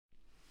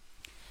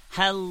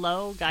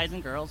Hello, guys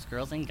and girls,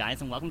 girls and guys,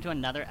 and welcome to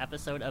another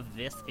episode of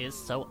This Is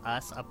So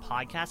Us, a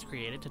podcast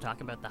created to talk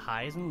about the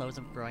highs and lows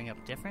of growing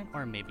up different,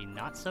 or maybe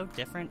not so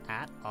different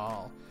at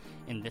all.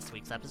 In this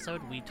week's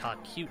episode, we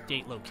talk cute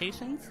date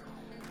locations,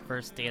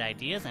 first date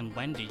ideas, and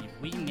when do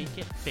we make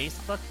it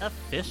Facebook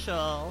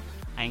official.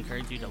 I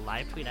encourage you to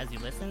live tweet as you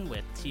listen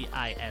with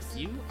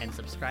TISU and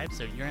subscribe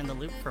so you're in the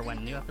loop for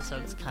when new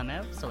episodes come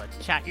out. So let's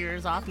chat your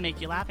ears off,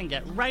 make you laugh, and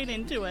get right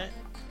into it.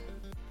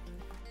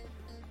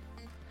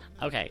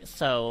 Okay,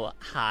 so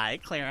hi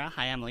Clara,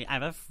 hi Emily. I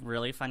have a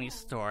really funny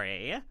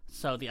story.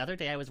 So the other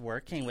day I was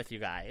working with you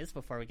guys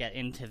before we get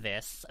into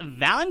this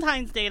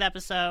Valentine's Day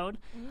episode.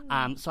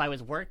 So I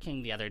was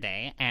working the other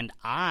day and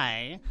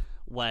I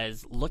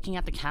was looking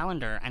at the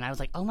calendar and I was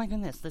like, oh my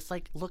goodness, this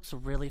looks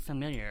really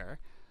familiar.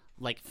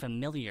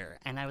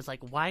 And I was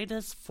like, why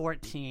does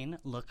 14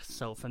 look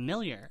so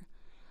familiar?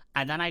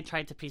 And then I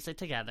tried to piece it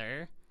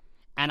together.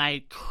 And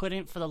I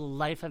couldn't for the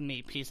life of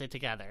me piece it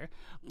together.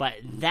 But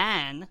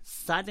then,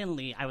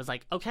 suddenly, I was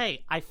like,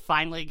 okay, I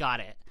finally got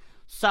it.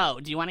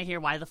 So, do you want to hear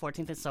why the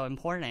 14th is so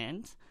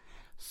important?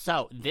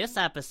 So, this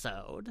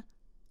episode,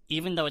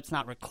 even though it's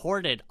not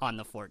recorded on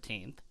the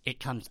 14th, it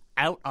comes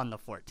out on the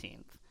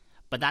 14th.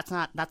 But that's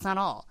not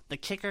all. The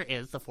kicker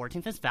is the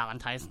 14th is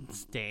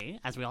Valentine's Day,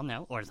 as we all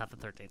know. Or is that the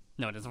 13th?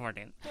 No, it is the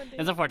 14th.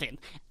 It's the 14th.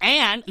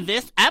 And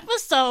this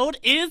episode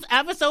is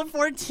episode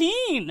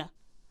 14!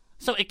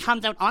 So it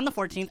comes out on the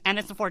 14th, and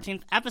it's the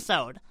 14th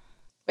episode.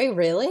 Wait,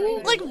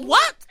 really? Like,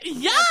 what?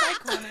 Yeah!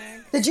 That's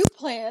iconic. Did you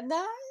plan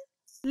that?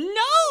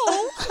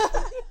 No!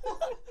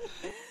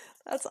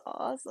 That's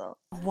awesome.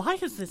 Why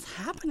is this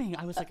happening?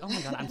 I was like, oh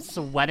my god, I'm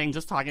sweating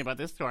just talking about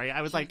this story.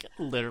 I was like,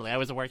 literally, I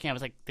was working, I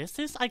was like, this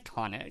is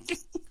iconic.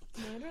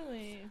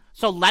 Literally.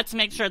 So let's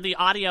make sure the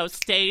audio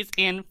stays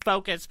in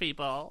focus,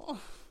 people.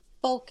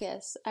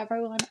 Focus.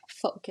 Everyone,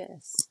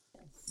 focus.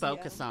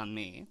 Focus on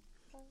me.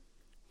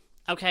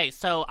 Okay,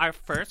 so our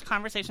first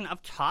conversation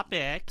of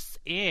topics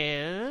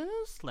is...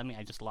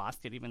 I just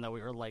lost it, even though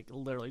we were,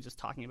 literally just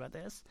talking about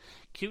this.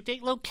 Cute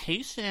date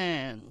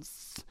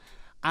locations.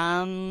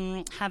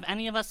 Have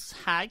any of us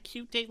had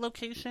cute date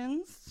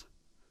locations?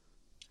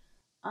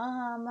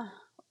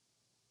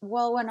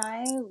 Well, when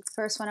I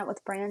first went out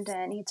with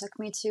Brandon, he took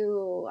me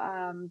to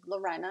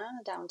Lorena,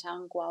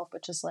 downtown Guelph,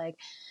 which is like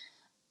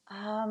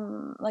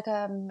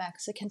a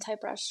Mexican type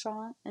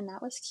restaurant, and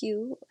that was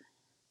cute.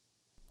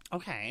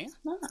 Okay.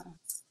 Yeah.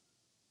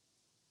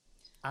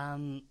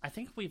 I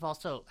think we've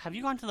also... Have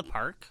you gone to the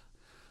park?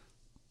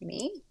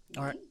 Me?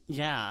 Or,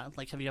 yeah,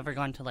 have you ever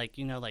gone to,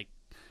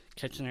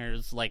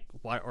 Kitchener's,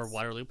 or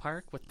Waterloo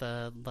Park with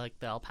the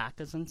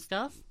alpacas and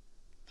stuff?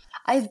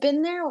 I've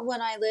been there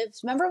when I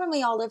lived... Remember when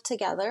we all lived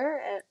together,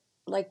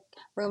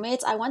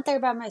 roommates? I went there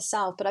by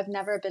myself, but I've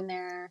never been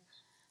there,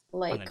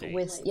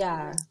 with...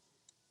 Yeah.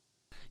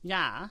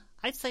 Yeah,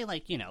 I'd say,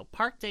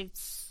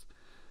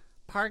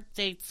 park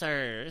dates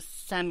are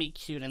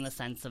semi-cute in the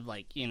sense of,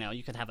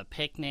 you could have a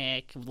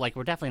picnic.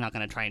 We're definitely not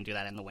going to try and do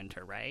that in the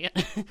winter, right?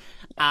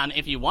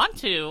 If you want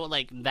to,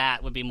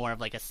 that would be more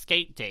of, a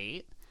skate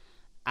date.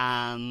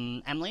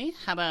 Emily,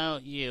 how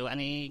about you?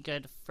 Any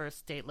good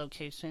first date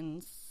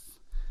locations?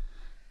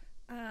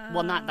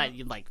 Well, not that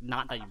you've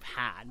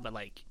had, but,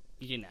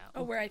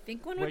 Oh, where I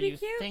think one would where be you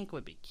cute? think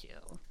would be cute.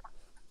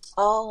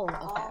 Oh,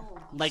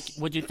 okay.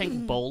 Would you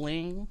think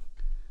bowling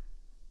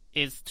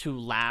is too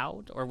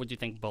loud, or would you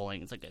think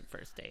bowling is a good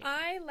first date?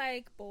 I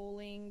like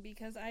bowling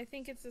because I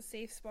think it's a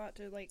safe spot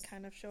to,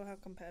 kind of show how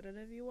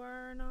competitive you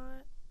are or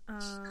not.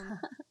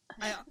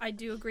 I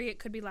do agree it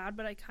could be loud,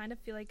 but I kind of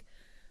feel like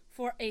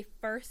for a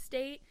first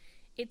date,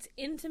 it's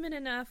intimate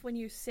enough when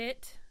you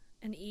sit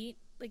and eat.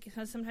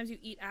 Because sometimes you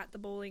eat at the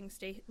bowling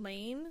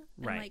lane.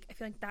 And, right. I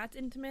feel like that's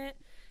intimate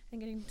and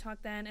getting to talk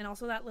then. And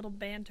also that little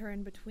banter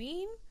in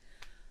between.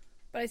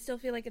 But I still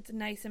feel like it's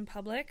nice in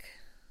public.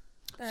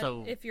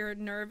 So if you're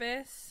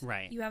nervous,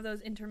 right, you have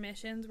those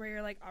intermissions where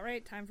you're like, all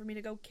right, time for me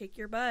to go kick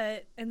your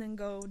butt and then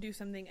go do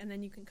something and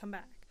then you can come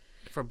back.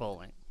 For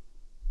bowling.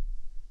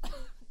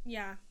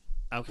 Yeah.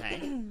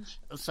 Okay.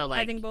 So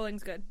I think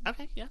bowling's good.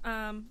 Okay, yeah.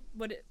 I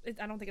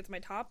don't think it's my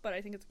top, but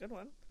I think it's a good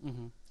one.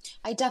 Mm-hmm.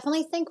 I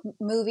definitely think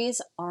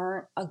movies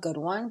aren't a good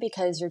one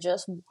because you're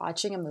just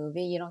watching a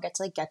movie. You don't get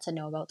to get to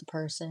know about the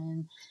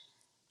person.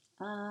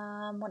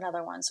 What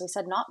other ones? So we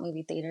said not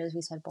movie theaters.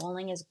 We said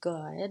bowling is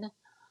good.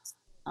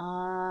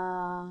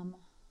 What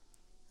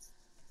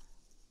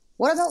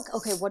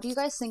do you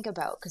guys think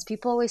about? Because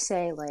people always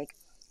say,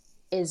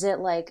 is it,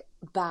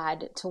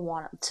 bad to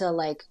want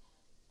to,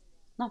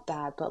 not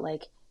bad, but,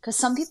 because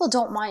some people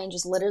don't mind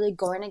just literally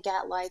going to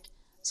get,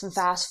 some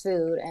fast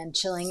food and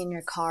chilling in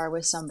your car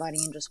with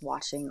somebody and just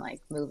watching,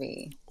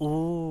 movie.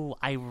 Ooh,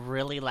 I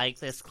really like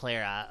this,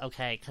 Clara.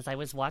 Okay, because I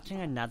was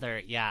watching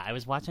I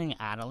was watching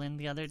Adeline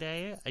the other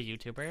day, a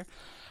YouTuber,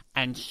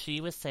 and she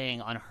was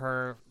saying on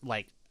her,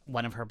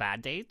 one of her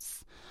bad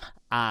dates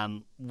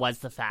was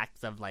the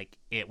fact of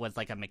it was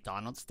a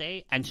McDonald's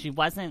date, and she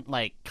wasn't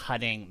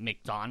cutting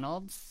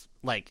McDonald's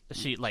like,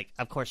 she, like,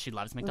 of course she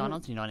loves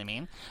McDonald's, you know what I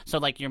mean? So,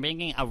 like, you're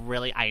making a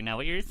really, I know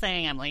what you're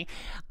saying, Emily.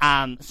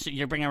 So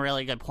you're bringing a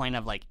really good point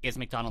of, like, is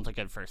McDonald's a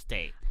good first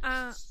date?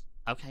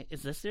 Okay,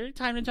 is this your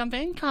time to jump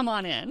in? Come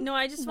on in. No,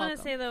 I just want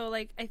to say, though,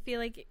 like, I feel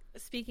like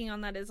speaking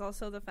on that is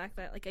also the fact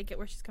that, like, I get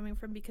where she's coming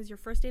from, because your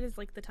first date is,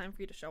 like, the time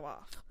for you to show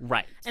off.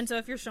 Right. And so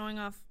if you're showing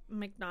off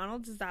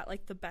McDonald's, is that,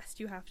 like, the best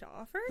you have to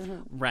offer?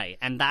 Right,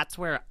 and that's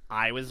where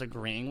I was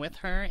agreeing with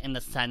her in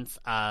the sense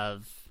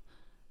of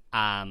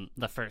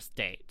the first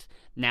date.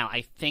 Now,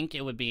 I think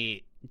it would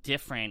be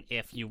different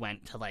if you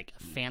went to, like,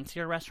 a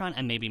fancier restaurant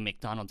and maybe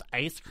McDonald's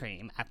ice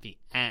cream at the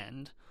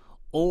end,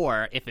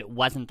 or if it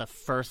wasn't the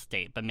first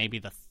date, but maybe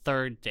the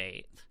third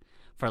date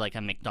for, like,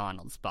 a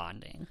McDonald's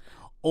bonding.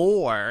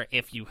 Or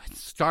if you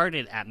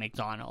started at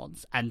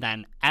McDonald's and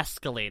then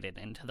escalated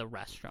into the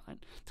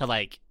restaurant to,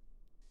 like,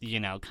 you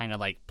know, kind of,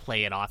 like,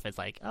 play it off as,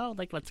 like, oh,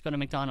 like, let's go to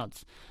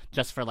McDonald's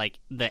just for, like,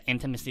 the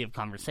intimacy of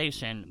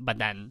conversation, but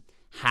then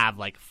have,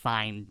 like,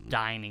 fine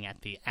dining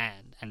at the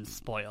end and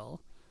spoil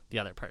the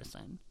other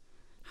person.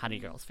 How do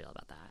you girls feel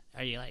about that?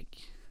 Are you, like...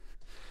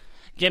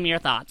 Give me your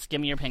thoughts. Give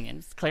me your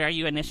opinions. Claire,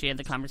 you initiated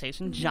the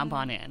conversation. Jump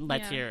on in.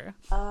 Let's hear.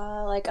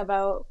 Like,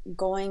 about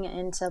going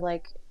into,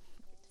 like,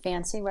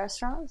 fancy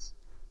restaurants?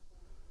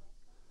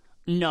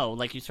 No,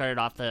 like, you started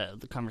off the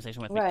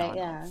conversation with McDonald's.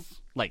 Yeah.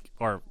 Like,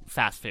 or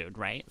fast food,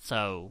 right?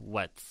 So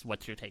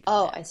what's your take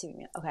Oh, on it? I see what you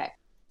mean. Okay.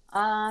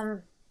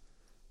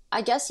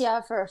 I guess,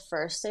 yeah, for a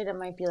first date, it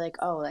might be like,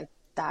 oh, like,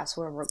 that's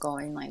where we're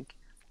going, like,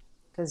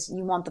 because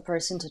you want the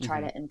person to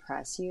try to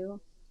impress you.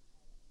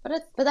 But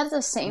at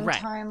the same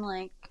time,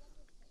 like,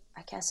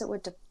 I guess it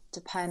would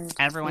depend.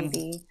 Everyone...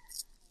 Maybe,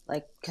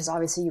 like, because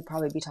obviously you'd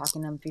probably be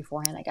talking to them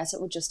beforehand. I guess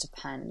it would just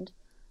depend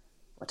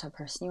what type of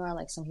person you are.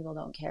 Like, some people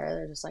don't care.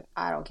 They're just like,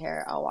 I don't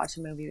care. I'll watch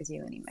a movie with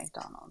you and eat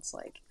McDonald's.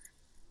 Like,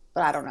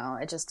 but I don't know.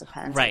 It just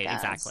depends. Right,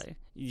 exactly.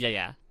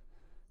 Yeah.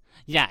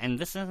 Yeah, and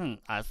this isn't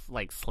us,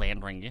 like,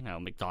 slandering, you know,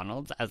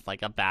 McDonald's as,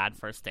 like, a bad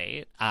first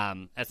date,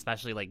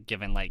 especially, like,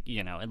 given, like,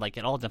 you know, like,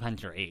 it all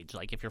depends your age.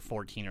 Like, if you're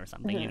 14 or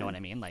something, you know what I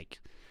mean? Like,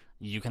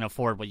 you can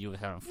afford what you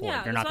can afford.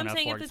 Yeah, you're not going to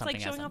afford if it's, something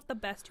like, showing off the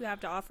best you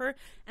have to offer,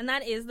 and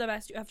that is the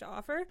best you have to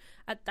offer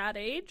at that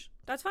age,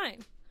 that's fine.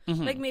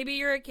 Like, maybe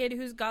you're a kid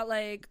who's got,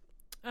 like,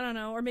 I don't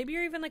know, or maybe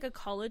you're even, like, a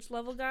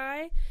college-level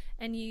guy,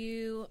 and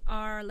you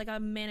are, like, a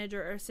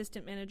manager or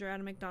assistant manager at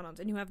a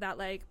McDonald's, and you have that,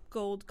 like,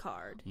 gold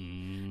card,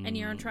 and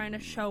you're trying to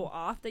show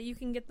off that you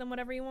can get them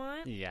whatever you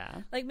want.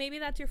 Yeah. Like, maybe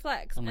that's your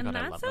flex, oh my and God,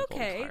 that's I love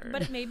okay, card.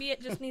 but maybe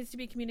it just needs to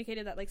be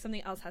communicated that, like,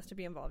 something else has to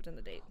be involved in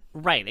the date.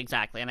 Right,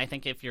 exactly. And I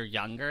think if you're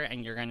younger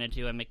and you're going to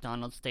do a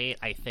McDonald's date,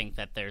 I think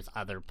that there's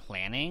other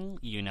planning,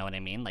 you know what I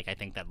mean? Like, I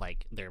think that,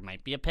 like, there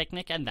might be a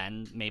picnic and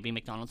then maybe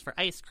McDonald's for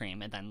ice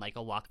cream and then, like,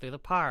 a walk through the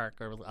park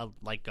or,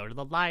 like, go to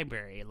the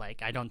library.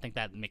 Like, I don't think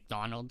that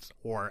McDonald's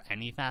or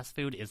any fast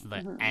food is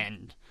the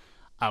end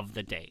of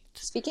the date.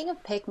 Speaking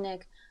of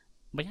picnic...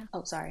 But yeah.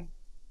 Oh, sorry.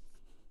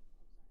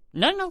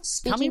 No.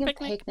 Speaking Tell me of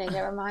picnic,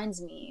 it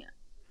reminds me.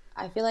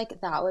 I feel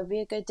like that would be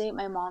a good date.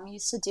 My mom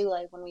used to do,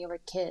 like, when we were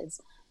kids.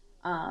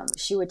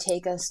 She would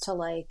take us to,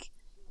 like,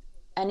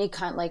 any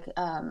kind, like,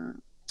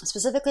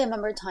 specifically I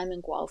remember a time in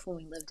Guelph when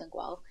we lived in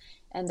Guelph,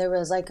 and there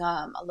was, like,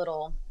 a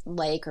little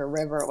lake or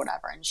river or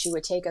whatever, and she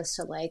would take us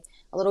to, like,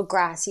 a little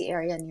grassy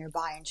area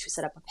nearby, and she would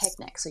set up a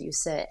picnic. So you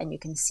sit and you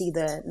can see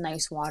the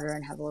nice water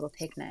and have a little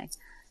picnic.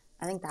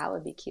 I think that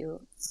would be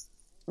cute.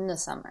 In the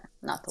summer,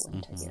 not the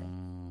winter here.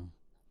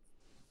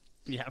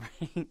 Yeah,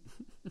 right.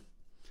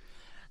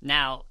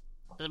 Now,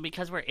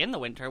 because we're in the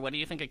winter, what do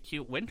you think a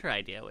cute winter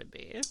idea would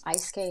be?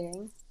 Ice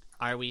skating.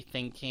 Are we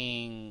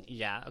thinking,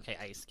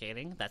 ice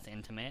skating, that's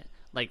intimate.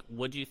 Like,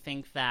 would you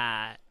think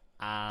that,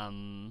 oh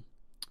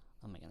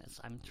my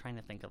goodness, I'm trying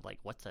to think of, like,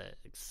 what's a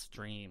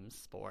extreme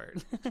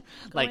sport?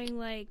 Going,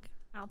 like,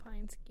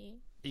 alpine skiing.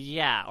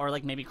 Yeah, or,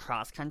 like, maybe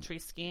cross-country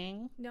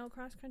skiing? No,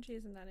 cross-country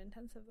isn't that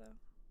intensive, though.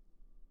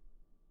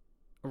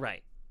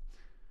 Right.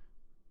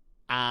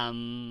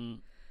 I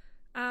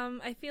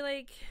feel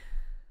like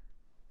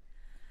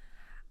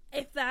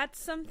if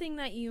that's something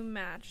that you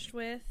matched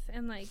with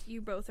and, like, you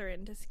both are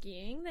into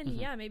skiing, then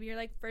yeah, maybe you're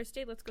like, first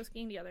date, let's go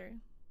skiing together.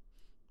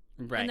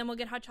 Right. And then we'll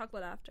get hot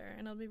chocolate after,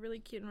 and it'll be really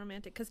cute and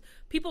romantic, because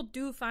people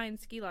do find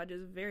ski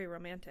lodges very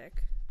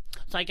romantic.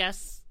 So I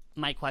guess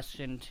my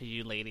question to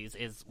you ladies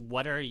is,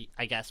 what are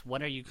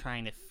you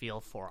trying to feel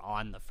for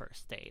on the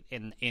first date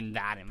in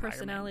that environment?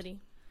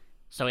 Personality.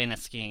 So in a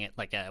skiing,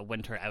 like a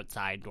winter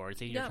outside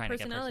doorsy, you're trying to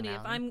get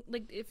personality.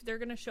 If they're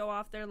gonna show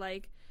off their,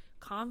 like,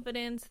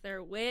 confidence,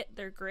 their wit,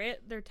 their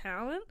grit, their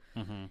talent,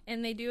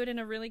 and they do it in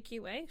a really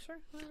cute way, sure.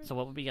 Whatever. So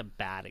what would be a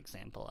bad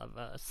example of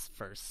a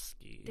first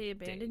ski? They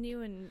abandon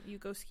you and you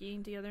go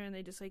skiing together, and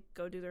they just, like,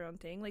 go do their own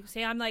thing. Like,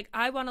 say I'm like,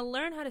 I want to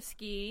learn how to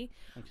ski.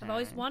 Okay. I've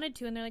always wanted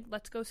to, and they're like,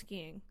 let's go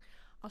skiing.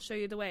 I'll show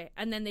you the way.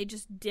 And then they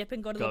just dip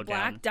and go to Go the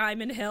Black down.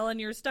 Diamond Hill and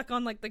you're stuck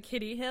on like the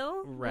Kitty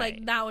Hill. Right.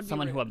 Like that would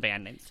someone be who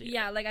abandons you.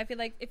 Yeah, like I feel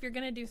like if you're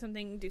gonna do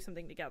something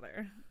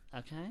together.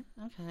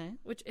 Okay.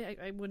 Which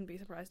I wouldn't be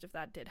surprised if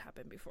that did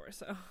happen before.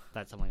 So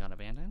That someone got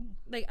abandoned?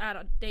 like at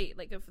a date,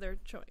 like if they're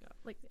showing up,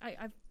 like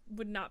I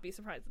would not be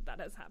surprised if that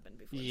has happened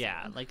before.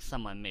 Yeah, so. like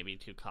someone maybe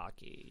too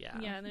cocky. Yeah.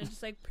 Yeah, and they're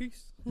just like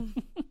peace.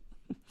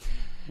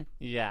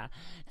 Yeah.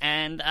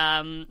 And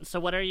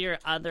so what are your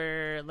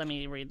other, let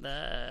me read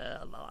the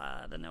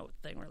note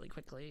thing really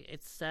quickly.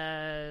 It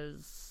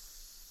says,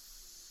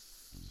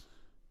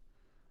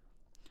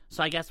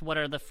 so I guess what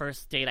are the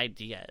first date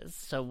ideas?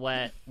 So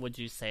what would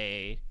you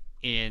say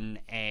in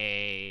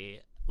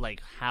a,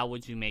 like, how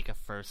would you make a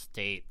first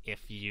date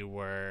if you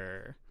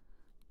were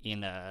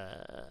in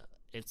a,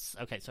 it's,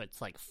 okay, so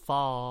it's like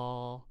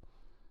fall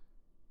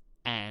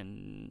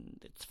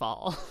and it's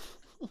fall.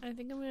 I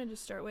think I'm gonna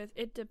just start with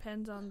it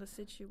depends on the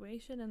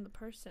situation and the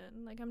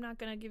person. Like I'm not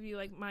gonna give you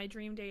like my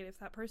dream date if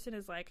that person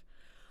is like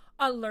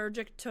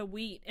allergic to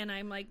wheat and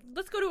I'm like,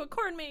 let's go to a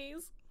corn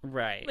maze.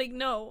 Right. Like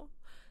no,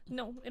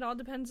 it all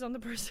depends on the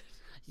person.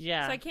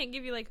 Yeah. So I can't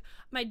give you like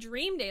my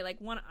dream date,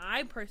 like one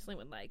I personally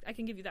would like. I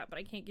can give you that, but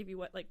I can't give you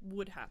what like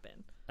would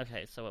happen.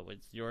 Okay, so what was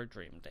your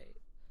dream date?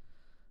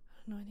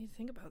 No, I need to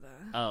think about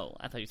that. Oh,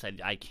 I thought you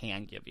said I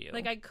can give you.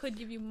 Like I could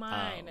give you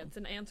mine. Oh. It's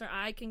an answer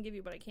I can give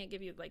you, but I can't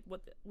give you like what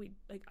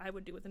I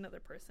would do with another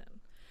person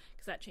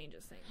because that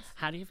changes things.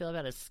 How do you feel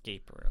about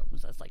escape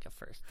rooms as like a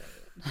first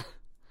date?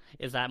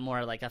 Is that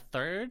more like a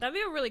third? That'd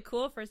be a really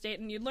cool first date,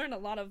 and you'd learn a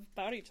lot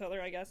about each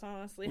other, I guess.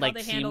 Honestly, Like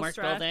how they handle teamwork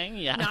stress. building?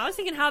 Yeah. No, I was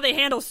thinking how they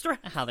handle stress.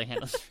 How they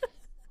handle.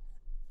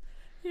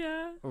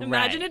 Yeah. Right.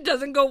 Imagine it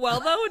doesn't go well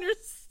though, and you're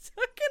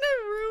stuck in a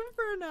room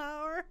for an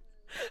hour.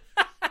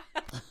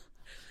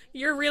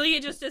 You're really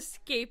just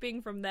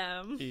escaping from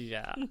them.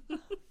 Yeah.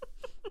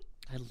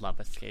 I love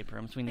escape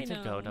rooms. We need to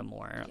go know. to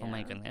more. Oh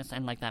my Yeah. goodness.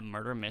 And like that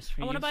murder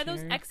mystery. I want to you buy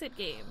those shared. exit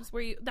games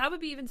where that would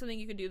be even something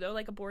you could do though,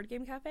 like a board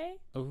game cafe.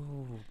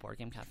 Ooh, board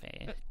game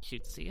cafe.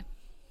 Cutesy.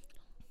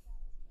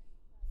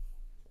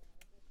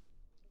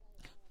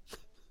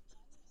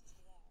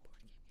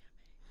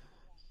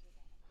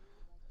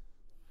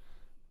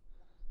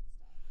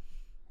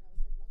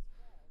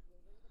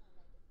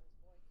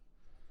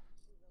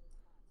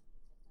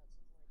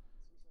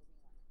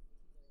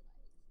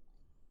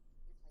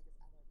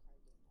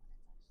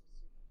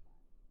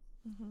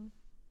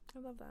 I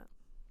love that.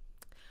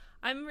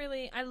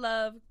 I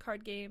love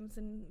card games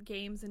and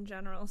games in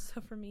general.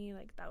 So for me,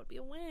 like that would be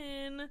a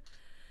win,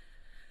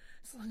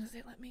 as long as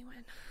they let me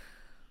win.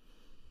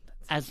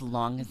 As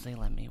long as they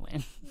let me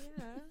win.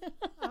 Yeah,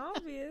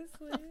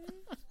 obviously.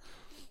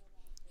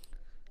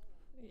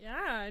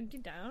 Yeah, I'd be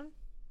down.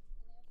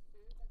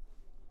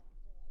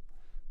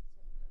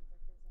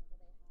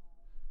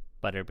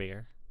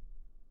 Butterbeer.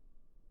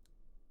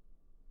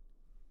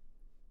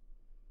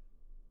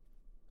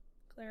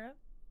 Clara?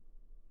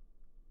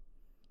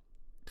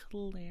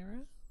 Clara?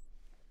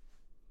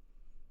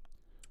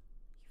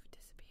 You've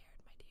disappeared,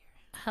 my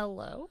dear.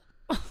 Hello?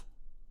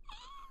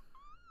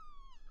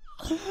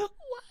 Why?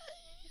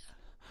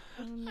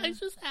 I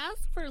just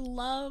asked for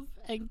love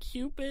and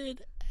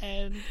Cupid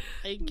and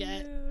I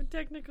get No,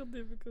 technical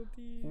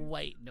difficulties.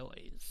 white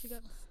noise. She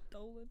got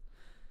stolen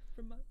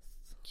from us.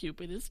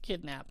 Cupid is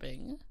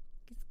kidnapping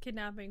He's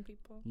kidnapping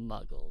people.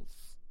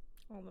 muggles.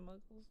 All the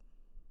muggles.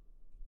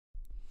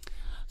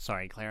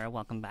 Sorry, Clara,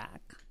 welcome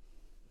back.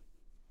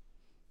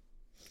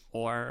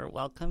 Or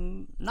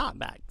welcome not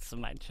back to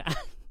my chat.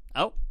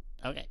 Oh,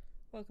 okay.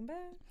 Welcome back.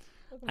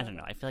 Welcome I back. don't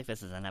know. I feel like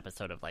this is an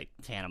episode of like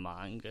Tana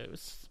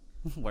Mongoose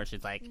where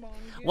she's like,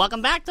 Mongoose.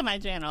 welcome back to my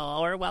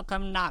channel or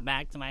welcome not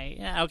back to my.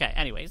 Yeah, okay,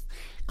 anyways.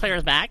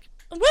 Claire's back.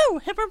 Woo!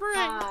 Hip hip hooray!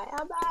 Hi,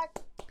 I'm back.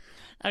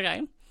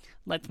 Okay,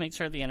 let's make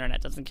sure the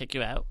internet doesn't kick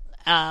you out.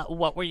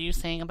 What were you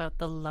saying about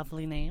the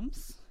lovely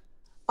names?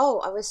 Oh,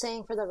 I was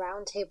saying for the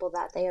round table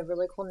that they have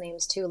really cool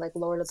names too, like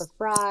Lord of the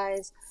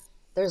Fries.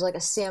 There's like a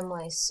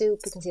Samway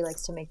soup because he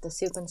likes to make the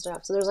soup and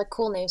stuff. So there's like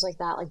cool names like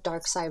that, like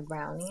Dark Side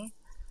Brownie.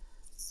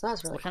 So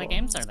that's really What cool. kind of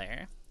games are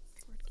there?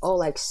 Oh,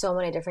 like so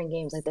many different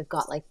games. Like they've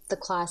got like the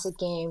classic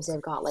games. They've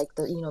got like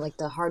the like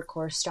the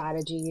hardcore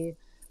strategy.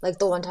 Like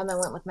the one time I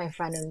went with my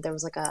friend and there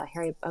was like a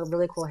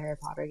really cool Harry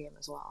Potter game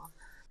as well.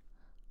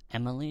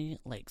 Emily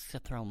likes to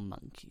throw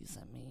monkeys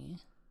at me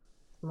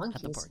at the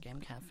Monkeys. board game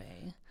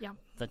cafe. Yeah.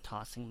 The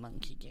tossing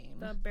monkey game.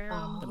 The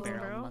barrel. The Oh.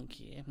 barrel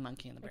monkey in the I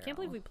barrel. can't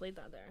believe we played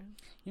that there.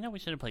 You know, we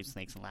should have played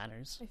Snakes and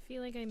Ladders. I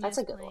feel like I That's miss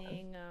a good one.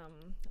 playing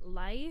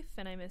Life,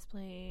 and I miss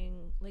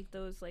playing like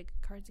those like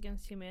Cards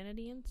Against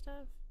Humanity and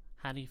stuff.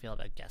 How do you feel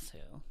about Guess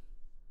Who?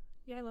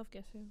 Yeah, I love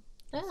Guess Who.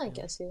 I like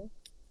Guess Who.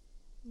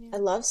 Yeah. I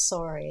love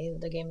Sorry,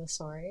 the game of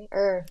Sorry.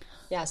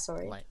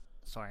 Sorry. Like,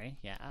 sorry,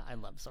 yeah, I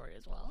love Sorry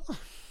as well.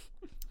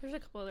 There's a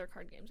couple other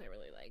card games I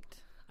really liked.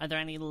 Are there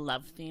any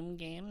love-themed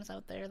games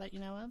out there that you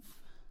know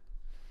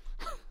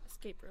of?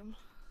 Escape Room.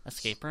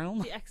 Escape Room?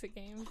 The exit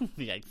game.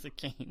 The exit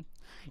game.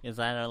 Is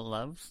that a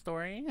love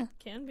story?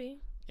 Can be.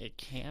 It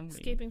can be.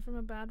 Escaping from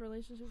a bad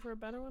relationship for a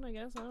better one, I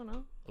guess. I don't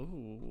know.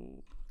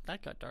 Ooh,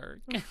 that got dark.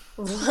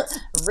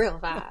 Real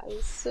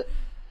fast.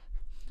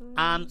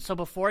 So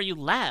before you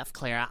left,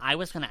 Clara, I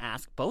was going to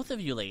ask both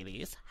of you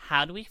ladies,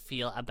 how do we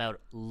feel about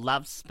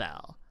love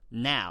spell?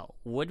 Now,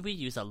 would we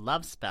use a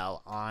love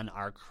spell on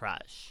our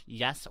crush?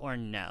 Yes or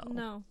no?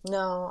 No.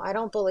 No, I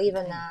don't believe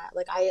in that.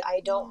 Like,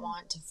 I don't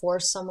want to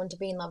force someone to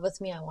be in love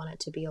with me. I want it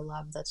to be a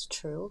love that's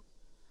true.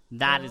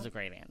 That is a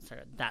great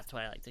answer. That's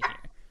what I like to hear.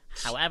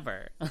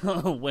 However,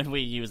 would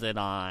we use it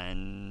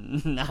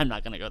on... I'm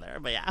not going to go there,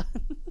 but yeah.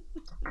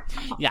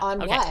 Yeah.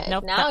 On okay. what?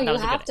 Nope, now that you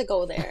was a have good to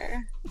go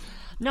there.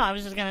 No, I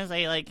was just going to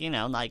say, like, you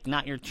know, like,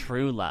 not your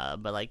true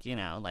love, but, like, you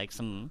know, like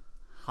some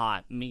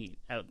hot meat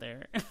out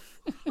there.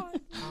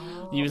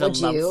 Use Would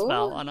a love you?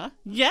 spell on a...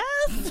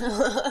 Yes!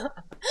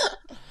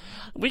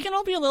 We can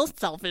all be a little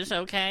selfish,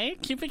 okay?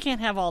 Cupid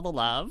can't have all the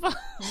love.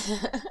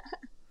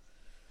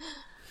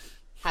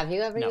 Have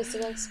you ever No. used a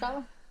love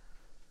spell?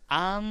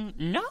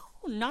 No,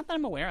 not that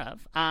I'm aware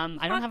of. I don't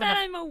Not have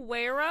that enough... I'm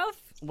aware of.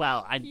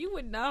 Well, You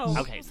would know.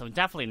 Okay, so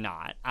definitely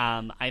not.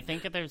 I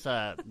think that there's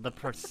the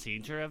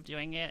procedure of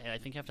doing it, and I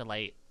think you have to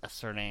light a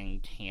certain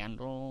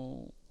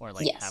candle or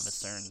like have a Yes.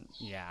 certain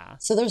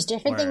So there's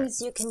different Or-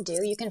 things you can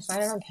do. You can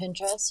find it on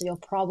Pinterest. So you'll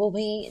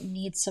probably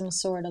need some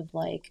sort of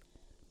like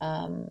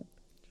My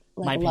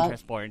love.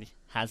 Pinterest board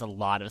has a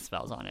lot of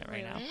spells on it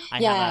right now. Really? I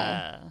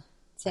Yeah. have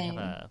Same.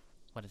 a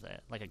what is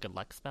it? Like a good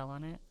luck spell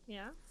on it?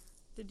 Yeah.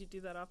 Did you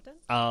do that often?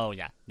 Oh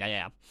yeah.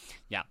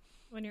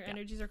 When your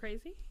energies are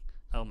crazy?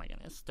 Oh my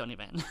goodness, don't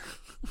even.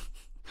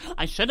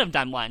 I should have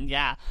done one,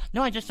 yeah.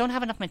 No, I just don't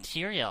have enough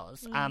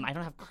materials. I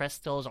don't have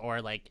crystals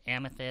or like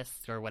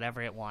amethyst or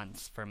whatever it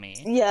wants for me.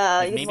 Yeah,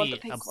 Like, you'd maybe want the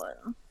pink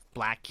one.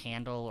 Black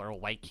candle or a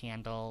white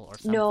candle or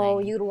something. No,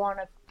 you'd want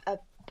I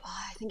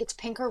think it's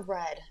pink or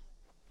red.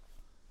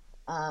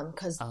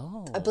 Because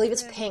Oh. I believe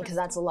it's Red pink because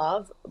that's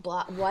love.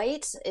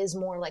 White is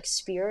more like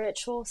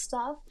spiritual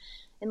stuff.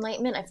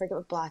 Enlightenment, I forget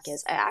what black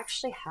is. I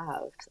actually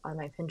have on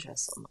my Pinterest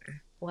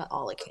somewhere what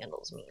all the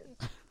candles mean.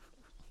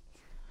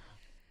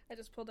 I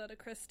just pulled out a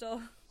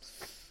crystal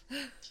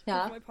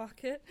Yeah. out of my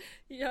pocket.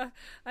 Yeah.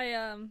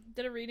 I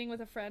did a reading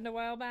with a friend a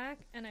while back,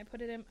 and I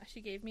put it in.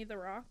 She gave me the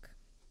rock,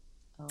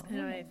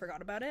 and I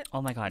forgot about it.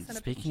 Oh my god, Send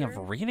a speaking picture.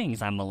 of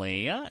readings,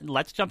 Emily,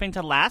 let's jump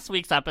into last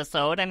week's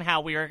episode and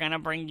how we were going to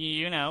bring you,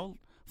 you know,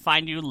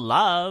 find you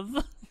love.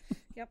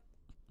 Yep.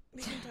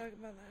 We can talk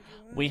about that if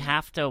you want. We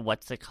have to,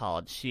 what's it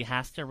called? She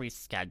has to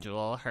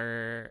reschedule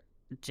her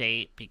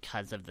date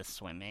because of the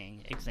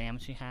swimming exam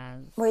she has.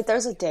 Wait,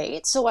 there's a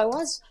date. So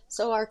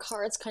our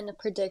cards kind of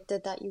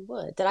predicted that you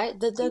would.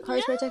 Did the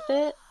cards predict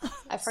it?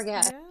 I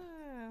forget.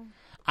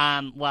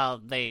 Yeah. Well,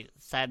 they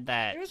said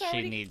that It was she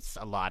already- needs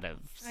a lot of...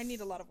 I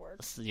need a lot of work.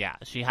 Yeah,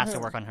 she has to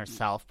work on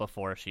herself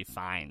before she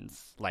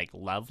finds, like,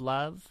 love.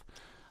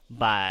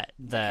 But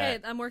Okay,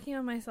 I'm working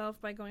on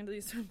myself by going to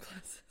these swim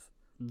classes.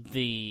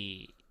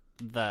 the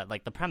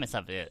premise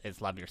of it is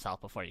love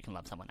yourself before you can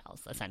love someone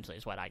else, essentially,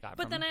 is what I got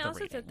But from then I the also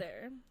reading. sit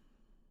there,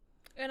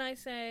 and I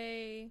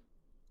say,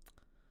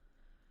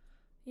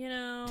 you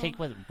know, Take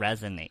what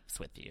resonates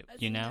with you,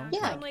 you know? Yeah.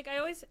 Yeah. I'm like, I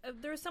always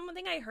there was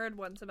something I heard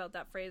once about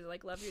that phrase,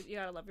 like you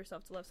gotta love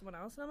yourself to love someone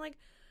else, and I'm like,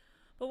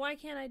 but why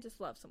can't I just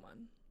love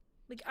someone?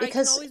 Like I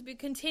Because- can always be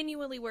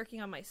continually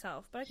working on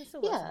myself, but I can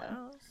still love Yeah.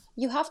 someone else.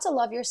 You have to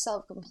love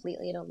yourself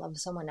completely to love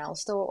someone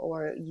else, though,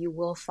 or you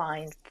will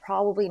find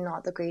probably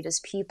not the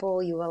greatest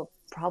people. You will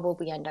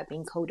probably end up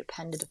being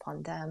codependent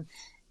upon them.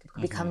 It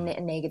could become a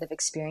negative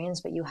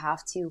experience, but you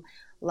have to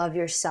love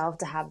yourself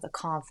to have the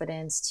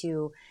confidence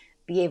to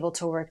be able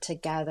to work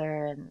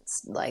together and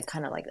like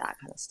kind of like that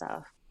kind of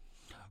stuff.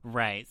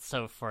 Right.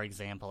 So, for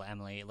example,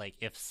 Emily, like,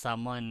 if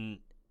someone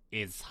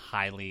is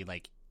highly,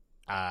 like,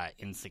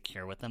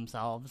 insecure with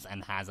themselves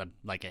and has a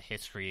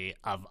history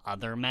of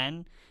other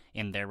men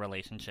in their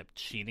relationship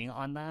cheating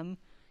on them,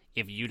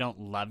 if you don't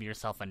love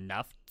yourself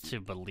enough to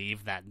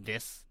believe that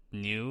this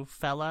new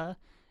fella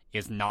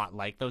is not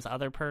like those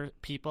other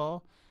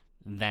people,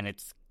 then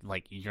it's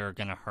like you're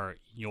gonna hurt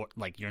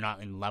you're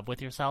not in love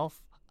with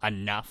yourself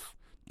enough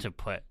to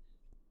put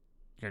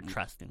your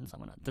trust in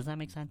someone else. Does that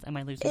make sense? Am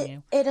I losing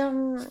you?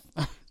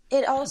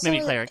 It also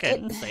Maybe Clara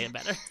can say it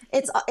better.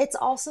 It's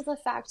also the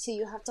fact too,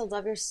 you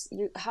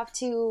have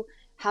to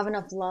have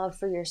enough love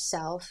for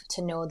yourself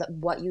to know that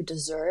what you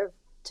deserve,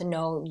 to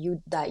know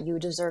that you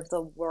deserve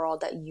the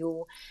world, that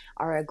you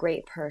are a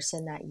great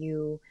person, that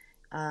you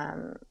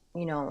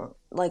you know,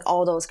 like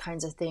all those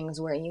kinds of things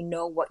where you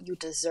know what you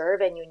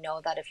deserve, and you know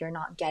that if you're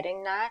not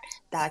getting that,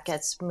 that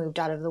gets moved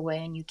out of the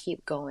way and you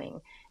keep going,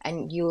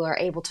 and you are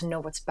able to know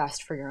what's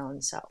best for your own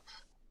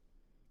self.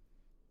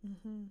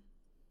 Mm-hmm.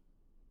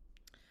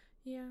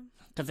 Yeah.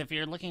 Because if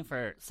you're looking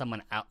for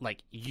someone out,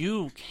 like,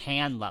 you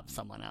can love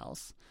someone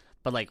else,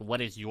 but, like,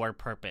 what is your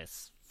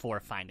purpose for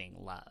finding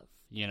love?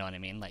 You know what I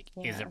mean? Like,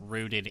 is Yeah. it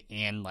rooted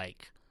in,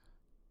 like,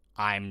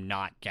 I'm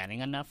not getting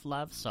enough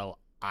love, so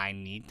I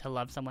need to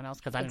love someone else?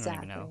 Because I don't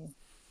even know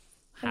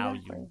how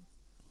Exactly.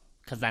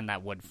 because then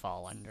that would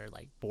fall under,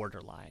 like,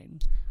 borderline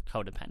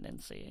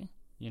codependency.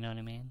 You know what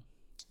I mean?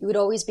 You would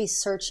always be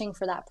searching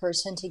for that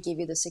person to give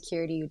you the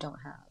security you don't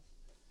have.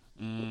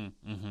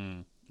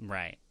 Mm-hmm.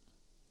 Right.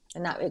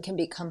 And that it can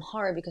become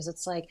hard because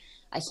it's like,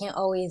 I can't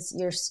always,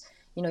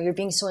 you're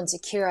being so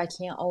insecure. I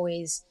can't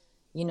always,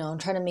 I'm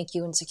trying to make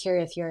you insecure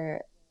if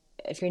you're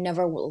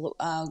never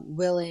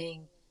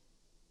willing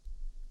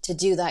to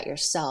do that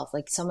yourself.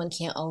 Like, someone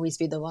can't always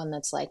be the one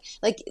that's like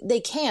they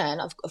can,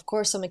 of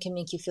course someone can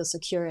make you feel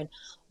secure and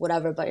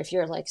whatever, but if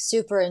you're like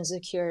super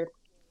insecure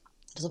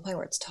to the point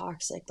where it's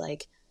toxic,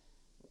 like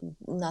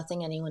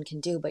nothing anyone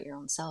can do but your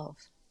own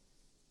self.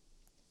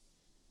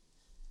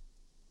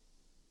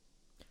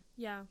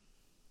 Yeah.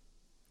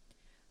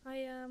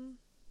 I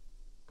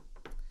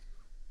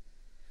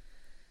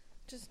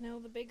just know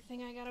the big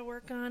thing I gotta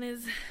work on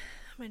is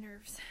my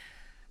nerves.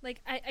 Like,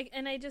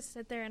 I just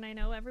sit there and I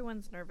know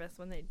everyone's nervous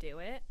when they do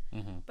it,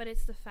 but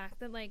it's the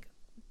fact that, like,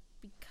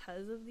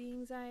 because of the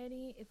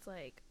anxiety, it's,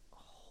 like,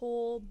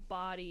 whole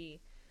body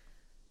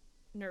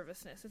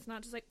nervousness. It's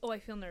not just, like, oh, I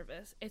feel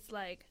nervous. It's,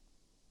 like,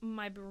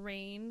 my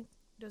brain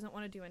doesn't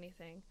want to do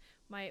anything.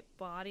 My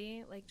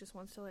body, like, just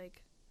wants to,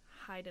 like,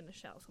 hide in a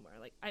shell somewhere.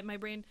 Like, my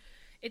brain...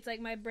 It's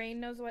like my brain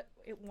knows what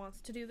it wants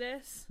to do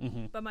this,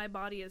 but my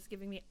body is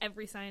giving me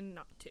every sign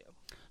not to.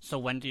 So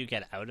when do you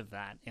get out of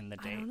that in the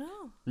date? I don't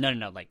know.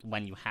 No. Like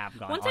when you have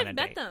gone Once on I've a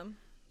met date. them.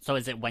 So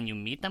is it when you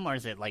meet them, or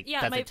is it like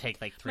does it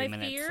take like 3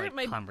 minutes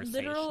like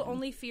conversation? My literal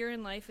only fear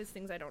in life is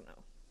things I don't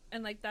know,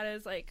 and like that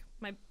is like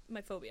my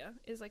phobia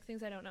is like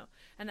things I don't know,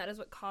 and that is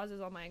what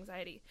causes all my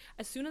anxiety.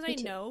 As soon as I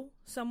know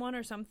someone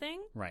or something,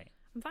 right.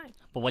 I'm fine.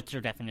 But what's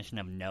your definition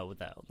of no,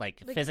 though?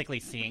 Like physically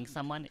seeing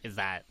someone, is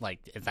that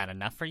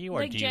enough for you,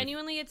 or like do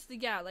genuinely, it's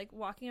like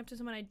walking up to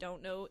someone I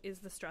don't know is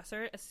the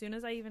stressor. As soon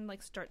as I even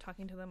like start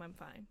talking to them, I'm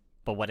fine.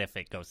 But what if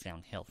it goes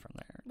downhill from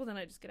there? Well, then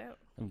I just get out.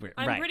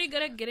 I'm pretty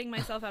good at getting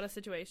myself out of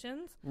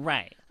situations.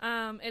 Right.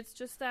 It's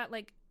just that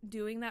like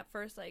doing that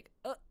first, like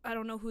I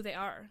don't know who they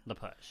are. The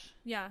push.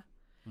 Yeah.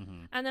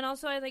 And then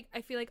also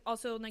I feel like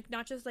also like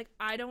not just like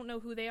I don't know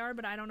who they are,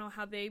 but I don't know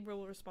how they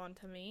will respond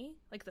to me,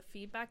 like the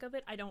feedback of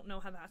it. I don't know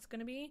how that's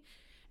gonna be,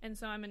 and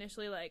so I'm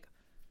initially like,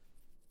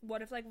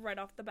 what if like right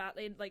off the bat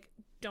they like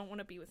don't want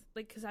to be with,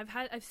 like, because I've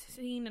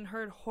seen and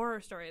heard horror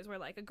stories where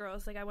like a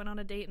girl's like, I went on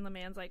a date and the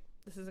man's like,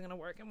 this isn't gonna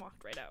work, and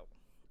walked right out,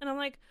 and I'm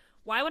like,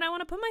 why would I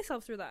want to put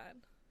myself through that?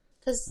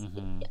 Because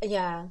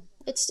yeah,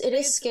 it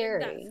is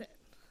scary.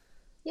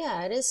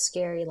 Yeah, it is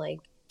scary. Like.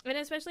 And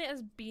especially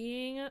as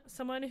being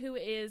someone who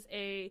is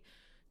a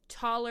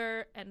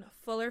taller and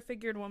fuller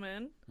figured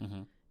woman,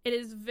 it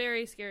is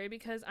very scary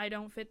because I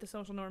don't fit the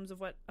social norms of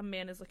what a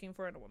man is looking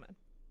for in a woman.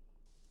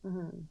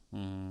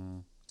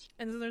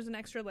 And so there's an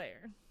extra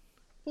layer.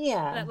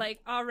 Yeah. That, like,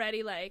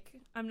 already, like,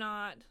 I'm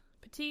not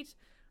petite,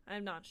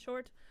 I'm not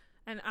short.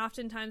 And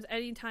oftentimes,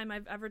 anytime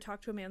I've ever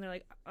talked to a man, they're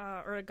like,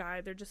 or a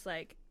guy, they're just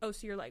like, oh,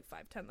 so you're like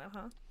 5'10" though,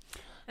 huh?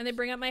 And they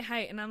bring up my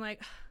height, and I'm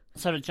like...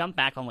 So to jump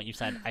back on what you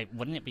said,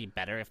 wouldn't it be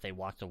better if they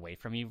walked away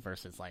from you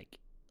versus like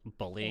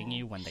bullying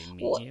you when they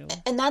meet you?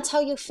 And that's how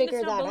you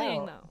figure that bullying,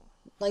 out. Though.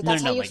 Like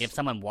that's no. Like if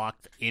someone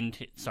walked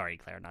into, sorry,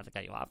 Claire, not to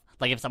cut you off.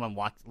 Like if someone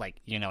walked,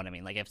 like you know what I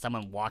mean. Like if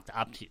someone walked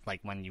up to,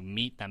 like when you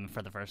meet them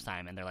for the first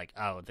time, and they're like,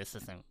 "Oh, this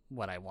isn't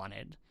what I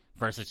wanted,"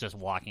 versus just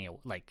walking,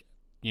 like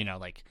you know,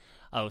 like,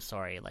 "Oh,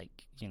 sorry," like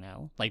you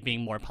know, like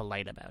being more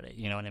polite about it.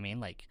 You know what I mean?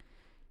 Like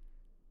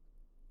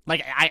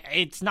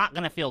it's not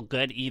gonna feel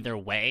good either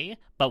way,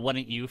 but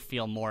wouldn't you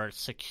feel more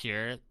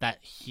secure that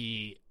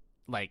he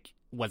like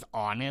was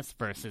honest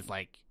versus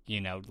like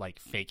you know like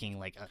faking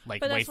like but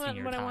that's wasting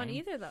your time? But that's not what I want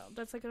either, though.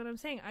 That's like what I'm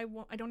saying.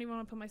 I don't even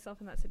want to put myself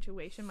in that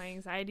situation. My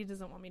anxiety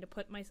doesn't want me to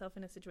put myself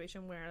in a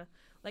situation where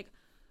like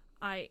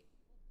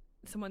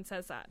someone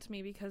says that to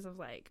me because of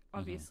like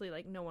obviously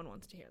like no one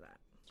wants to hear that.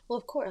 Well,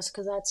 of course,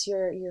 because that's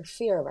your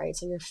fear, right?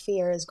 So your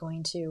fear is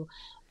going to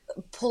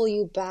pull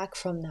you back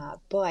from that,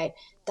 but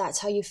that's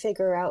how you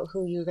figure out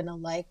who you're gonna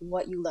like,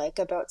 what you like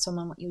about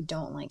someone, what you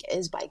don't like,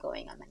 is by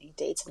going on many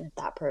dates. And if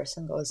that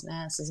person goes,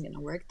 nah, this isn't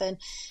gonna work, then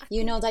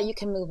you know that you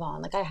can move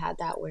on. Like I had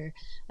that where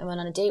I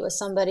went on a date with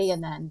somebody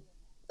and then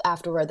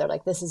afterward they're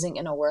like, this isn't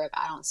gonna work,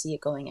 I don't see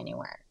it going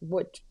anywhere.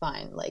 Which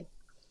fine, like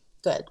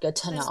good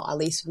to know. At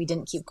least we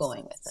didn't keep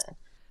going with it.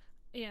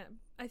 Yeah,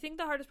 I think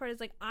the hardest part is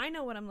like I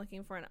know what I'm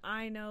looking for and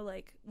I know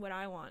like what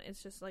I want.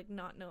 It's just like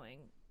not knowing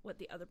what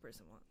the other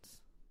person wants.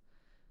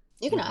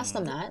 You can ask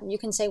them that. You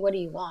can say, what do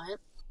you want?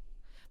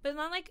 But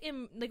not like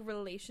in like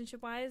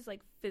relationship wise,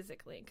 like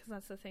physically, because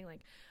that's the thing. Like,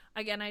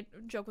 again, I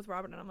joke with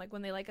Robert and I'm like,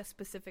 when they like a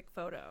specific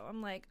photo,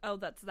 I'm like, oh,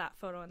 that's that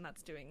photo and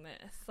that's doing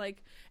this.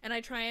 Like, and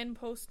I try and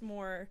post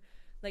more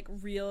like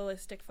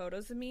realistic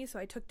photos of me. So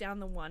I took down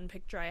the one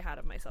picture I had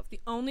of myself, the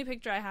only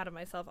picture I had of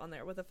myself on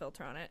there with a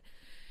filter on it.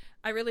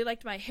 I really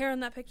liked my hair in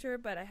that picture,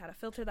 but I had a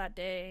filter that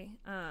day,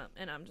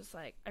 and I'm just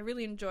like, I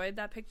really enjoyed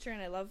that picture,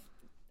 and I love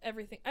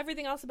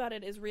everything else about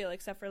it is real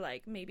except for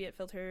like maybe it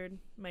filtered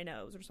my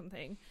nose or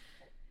something,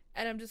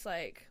 and I'm just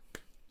like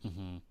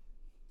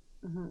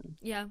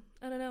yeah,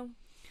 I don't know.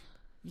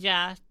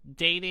 Yeah,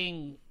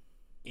 dating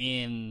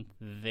in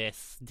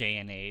this day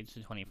and age,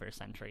 the 21st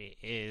century,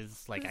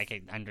 is like I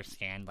can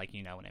understand, like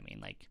you know what I mean,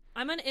 like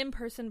I'm an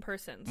in-person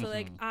person, so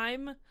like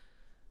I'm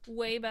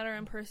way better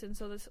in person.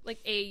 So this, like,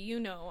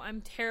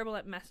 I'm terrible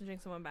at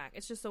messaging someone back.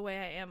 It's just the way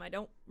I am. I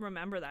don't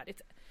remember that.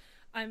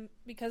 I'm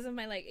because of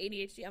my like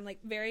ADHD. I'm like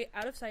very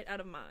out of sight, out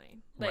of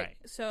mind. Like, Right.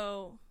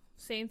 So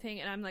same thing.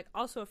 And I'm like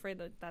also afraid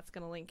that that's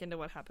gonna link into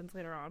what happens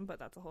later on. But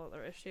that's a whole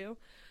other issue.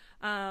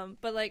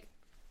 But like,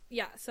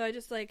 yeah. So I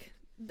just like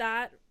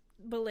that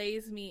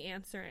belays me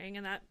answering,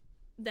 and that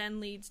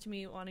then leads to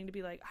me wanting to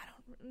be like,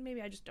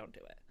 maybe I just don't do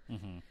it.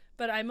 Mm-hmm.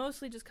 But I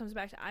mostly just comes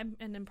back to I'm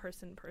an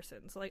in-person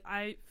person. So, like,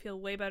 I feel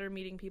way better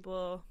meeting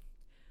people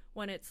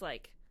when it's,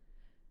 like,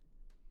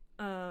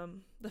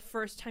 the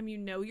first time you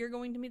know you're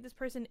going to meet this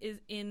person is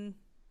in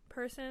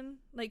person.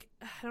 Like,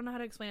 I don't know how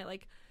to explain it.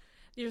 Like,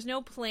 there's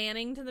no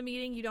planning to the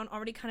meeting. You don't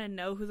already kind of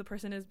know who the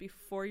person is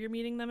before you're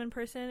meeting them in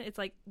person. It's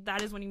like,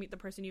 that is when you meet the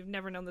person. You've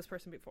never known this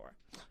person before.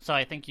 So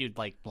I think you'd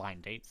like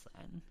blind dates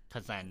then,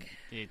 because then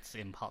it's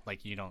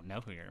like you don't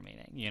know who you're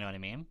meeting. You know what I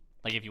mean?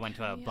 Like if you went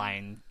to a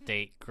blind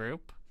date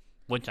group,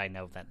 which I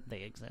know that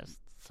they exist.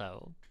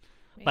 So,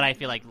 but I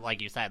feel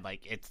like you said,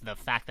 like it's the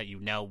fact that you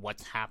know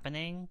what's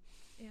happening.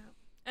 Yeah,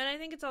 and I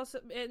think it's also,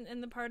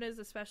 and the part is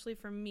especially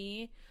for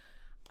me,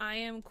 I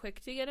am quick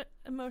to get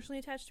emotionally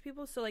attached to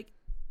people. So like,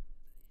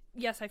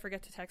 yes, I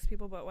forget to text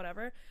people, but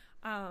whatever.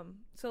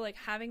 So like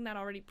having that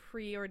already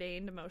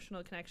preordained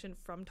emotional connection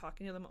from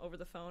talking to them over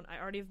the phone, I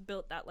already have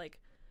built that, like,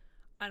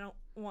 I don't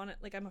want it,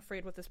 like, I'm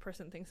afraid what this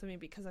person thinks of me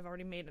because I've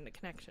already made a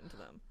connection to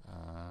them.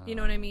 You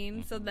know what I mean?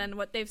 Mm-hmm. So then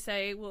what they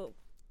say will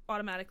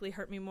automatically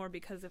hurt me more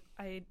because if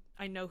I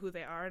know who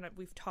they are and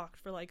we've talked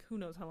for, like, who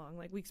knows how long,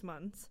 like, weeks,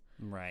 months.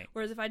 Right.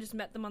 Whereas if I just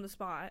met them on the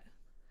spot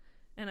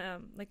and,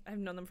 like, I've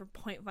known them for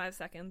 0.5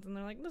 seconds and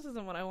they're like, this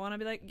isn't what I want, I'd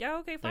be like, yeah,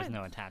 okay, fine. There's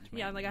no attachment.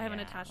 Yeah, like, I haven't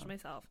attached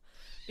myself.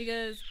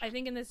 Because I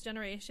think in this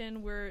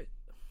generation, we're,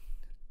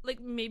 like,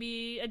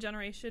 maybe a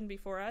generation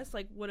before us,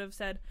 like, would have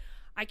said,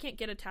 I can't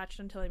get attached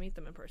until I meet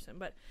them in person.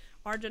 But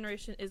our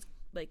generation is,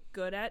 like,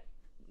 good at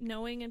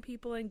knowing in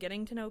people and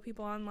getting to know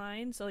people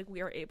online. So, like, we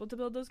are able to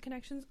build those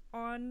connections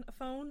on a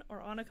phone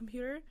or on a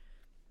computer.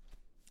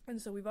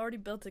 And so we've already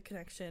built a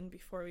connection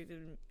before we've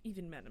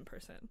even met in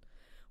person.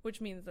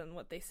 Which means then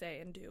what they say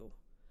and do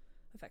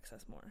affects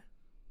us more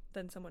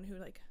than someone who,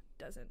 like,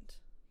 doesn't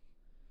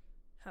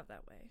have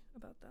that way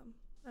about them.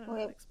 I don't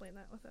know how to explain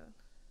that without...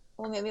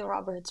 Well, maybe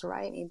Robert's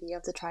right. Maybe you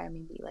have to try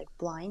maybe like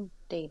blind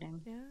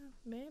dating. Yeah,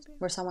 maybe.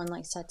 Where someone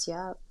like sets you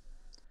up.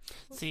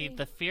 See,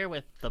 the fear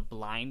with the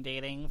blind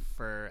dating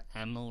for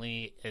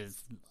Emily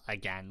is,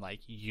 again, like,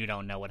 you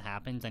don't know what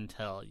happens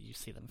until you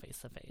see them face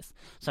to face.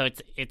 So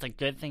it's a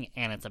good thing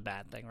and it's a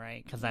bad thing,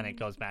 right? Because then it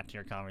goes back to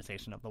your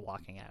conversation of the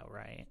walking out,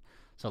 right?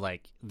 So,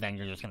 like, then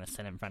you're just going to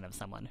sit in front of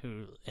someone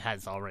who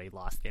has already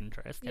lost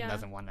interest and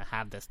doesn't want to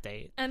have this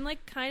date. And,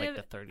 like, kind like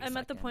of, I'm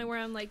at the point where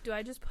I'm like, do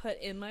I just put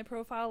in my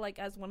profile, like,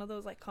 as one of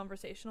those, like,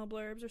 conversational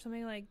blurbs or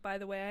something? Like, by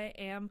the way,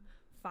 I am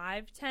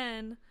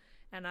 5'10",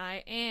 and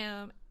I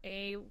am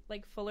a,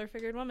 like, fuller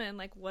figured woman.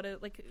 Like, what is,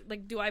 like,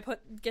 do I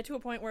get to a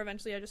point where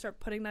eventually I just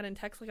start putting that in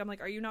text? Like, I'm like,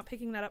 are you not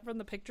picking that up from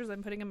the pictures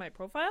I'm putting in my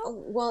profile?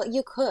 Well,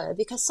 you could,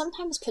 because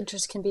sometimes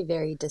pictures can be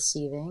very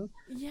deceiving.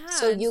 Yeah,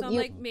 so I'm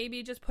like,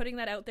 maybe just putting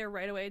that out there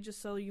right away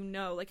just so you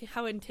know. Like,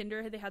 how in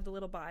Tinder they had the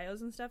little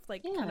bios and stuff.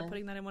 Like, kind of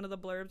putting that in one of the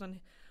blurbs on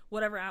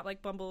whatever app,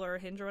 like Bumble or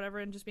Hinge or whatever,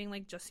 and just being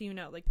like, just so you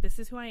know, like, this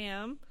is who I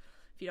am.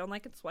 If you don't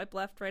like it, swipe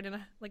left right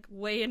in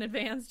way in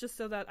advance, just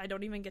so that I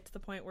don't even get to the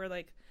point where,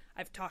 like,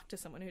 I've talked to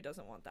someone who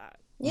doesn't want that.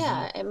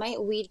 Yeah, it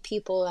might weed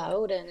people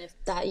out, and if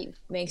that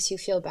makes you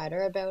feel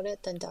better about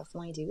it, then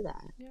definitely do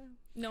that. Yeah,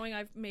 knowing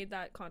I've made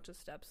that conscious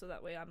step, so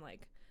that way I'm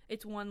like,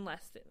 it's one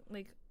less,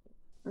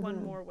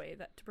 one more way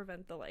that to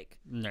prevent the, like,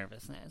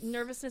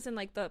 nervousness and,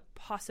 like, the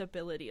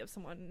possibility of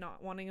someone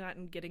not wanting that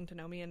and getting to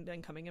know me and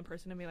then coming in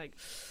person and be like,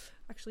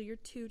 actually, you're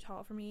too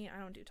tall for me, I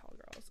don't do tall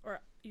girls,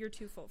 or you're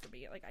too full for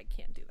me, like, I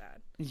can't do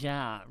that.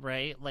 Yeah,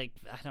 right? Like,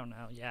 I don't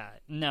know, yeah.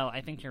 No, I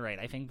think you're right.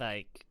 I think,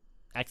 like,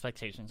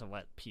 expectations of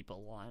what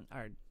people want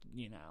are,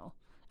 you know,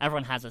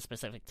 everyone has a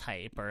specific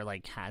type or,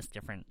 like, has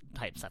different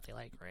types that they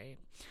like, right?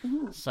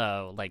 Mm-hmm.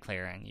 So, like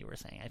Clara and you were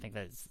saying, I think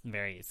that's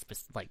very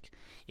like,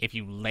 if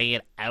you lay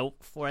it out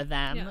for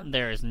them,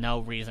 there is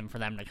no reason for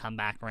them to come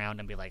back around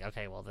and be like,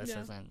 okay, well, this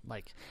isn't,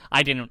 like,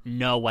 I didn't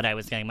know what I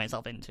was getting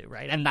myself into,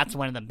 right? And that's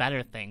one of the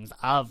better things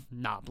of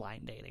not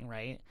blind dating,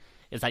 right?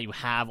 Is that you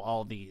have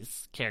all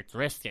these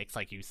characteristics,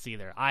 like you see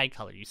their eye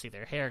color, you see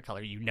their hair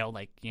color, you know,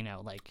 like,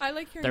 I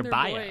like hearing their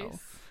bio, voice.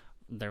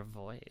 Their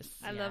voice.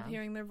 I love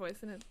hearing their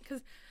voice in it,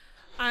 because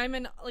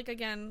I'm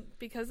again,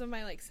 because of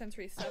my, like,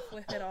 sensory stuff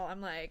with it all,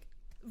 I'm like,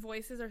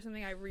 voices are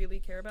something I really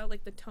care about,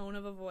 like the tone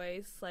of a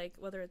voice, like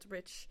whether it's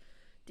rich,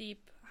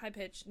 deep, high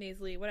pitched,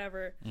 nasally,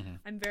 whatever. Mm-hmm.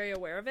 I'm very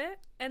aware of it,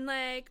 and,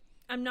 like,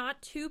 I'm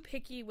not too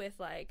picky with,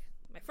 like,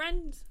 my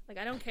friends, like,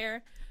 I don't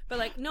care, but,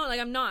 like, no,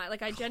 like, I'm not,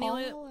 like, I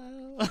genuinely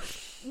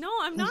No,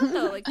 I'm not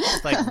though. Like,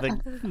 It's like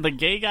the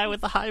gay guy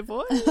with the high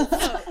voice. no,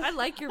 I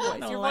like your voice.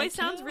 don't Your like voice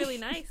sounds it. really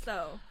nice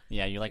though.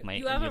 Yeah, you like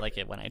You have a- like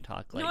it when I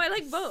talk like No, I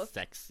like both.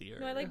 sexier.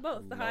 No, I like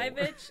both. The high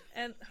lower. pitch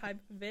and high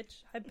pitch,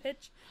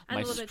 and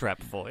My a little bit. strep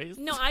voice.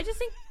 No, I just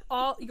think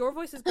your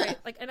voice is great.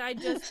 Like, and I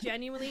just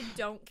genuinely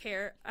don't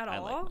care at I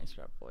all. like my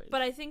strep voice.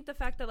 But I think the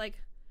fact that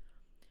like,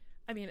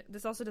 I mean,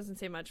 this also doesn't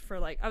say much for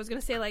like. I was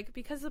gonna say like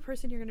because the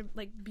person you're gonna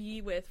like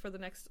be with for the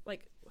next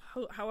like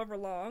however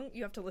long,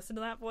 you have to listen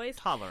to that voice.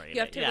 Tolerate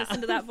You have it, to yeah.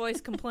 listen to that voice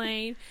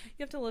complain.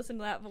 You have to listen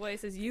to that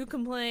voice as you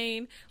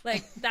complain.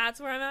 Like that's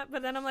where I'm at.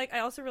 But then I'm like, I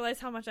also realize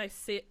how much I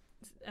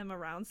am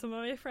around some of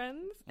my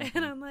friends,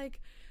 and I'm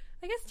like,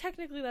 I guess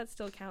technically that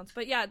still counts.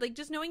 But yeah, like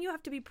just knowing you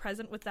have to be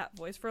present with that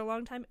voice for a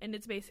long time, and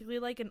it's basically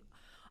like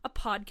a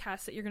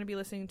podcast that you're going to be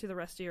listening to the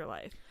rest of your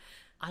life.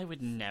 I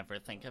would never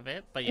think of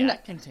it, but yeah, No.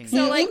 continue.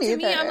 So Me like to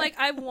me, neither. I'm like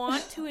I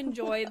want to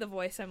enjoy the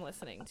voice I'm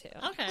listening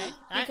to. okay,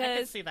 I can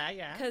Because- see that.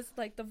 Yeah, Because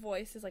like the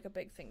voice is like a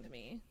big thing to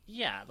me.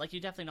 yeah, like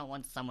you definitely don't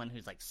want someone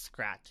who's like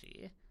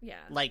scratchy. Yeah.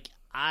 Like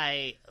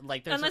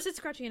there's Unless it's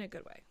scratchy in a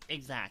good way.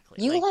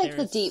 exactly. You like the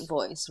there's- deep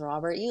voice,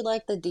 Robert. You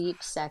like the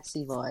deep,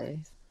 sexy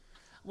voice.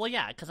 Well,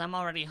 yeah, because I'm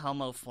already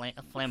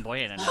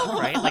flamboyant enough,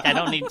 right? Like I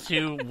don't need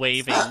two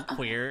waving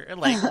queer,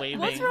 like waving.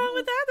 What's wrong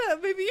with that though?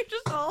 Maybe you're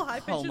just all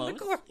high pitched in the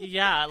homos. chorus.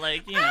 Yeah,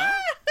 like you know.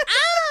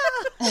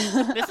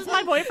 This is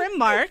my boyfriend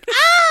Mark.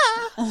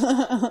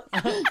 Ah!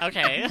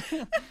 Okay.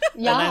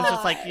 Yeah. And then it's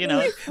just like, you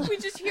know, We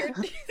just hear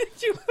the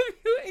two of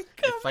you incoming.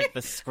 it's like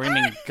the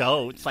screaming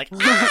goats, like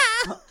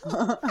ah!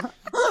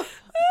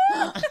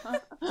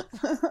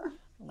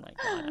 Oh my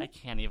god, I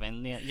can't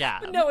even. Yeah,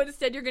 No,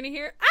 instead you're gonna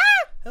hear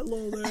ah.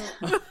 hello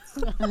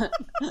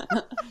there.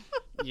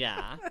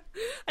 Yeah,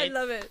 I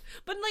love it.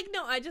 But like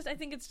no, I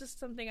think it's just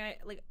something I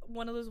like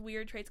one of those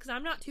weird traits because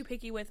I'm not too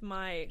picky with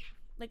my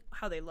like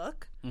how they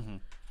look. hmm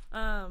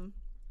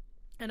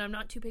And I'm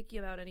not too picky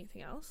about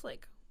anything else.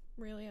 Like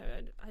really,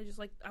 I just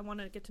like I want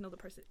to get to know the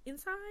person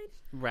inside.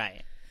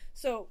 right.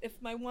 So if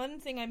my one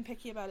thing I'm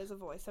picky about is a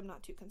voice, I'm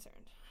not too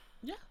concerned.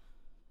 Yeah.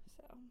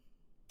 So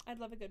I'd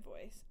love a good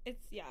voice.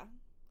 It's yeah.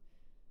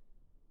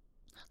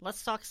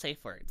 Let's talk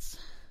safe words.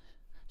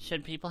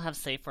 Should people have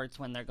safe words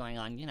when they're going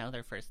on,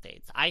 their first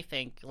dates? I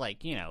think,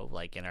 like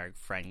in our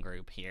friend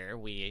group here,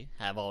 we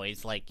have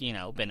always,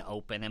 been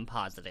open and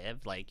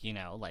positive. Like,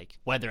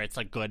 whether it's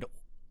a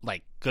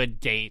good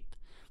date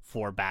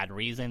for bad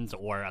reasons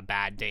or a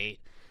bad date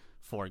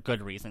for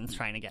good reasons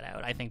trying to get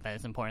out. I think that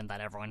it's important that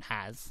everyone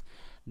has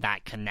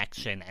that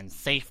connection and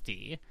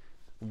safety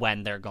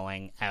when they're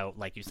going out,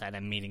 like you said,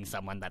 and meeting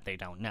someone that they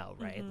don't know,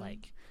 right? Mm-hmm.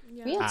 Like,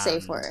 Yeah. We had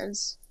safe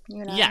words.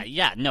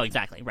 yeah, no,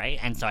 exactly, right?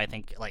 And so I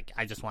think,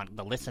 I just want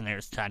the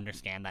listeners to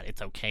understand that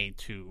it's okay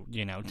to,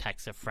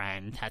 text a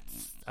friend,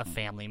 text a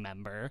family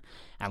member,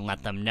 and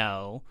let them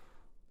know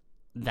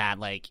that,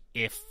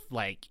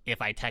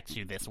 if I text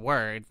you this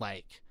word,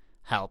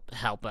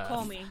 help us.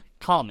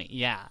 Call me,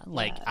 yeah.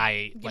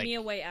 Give me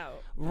a way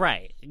out.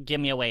 Right, give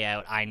me a way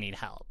out, I need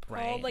help,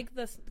 right?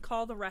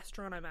 Call the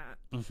restaurant I'm at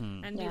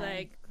Mhm. and Yeah. be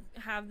like,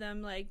 have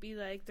them be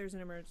like, there's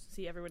an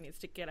emergency, everyone needs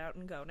to get out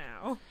and go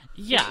now.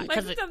 Yeah, Like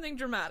because something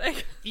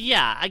dramatic.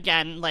 yeah,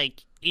 again,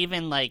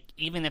 even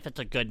if it's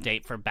a good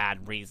date for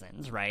bad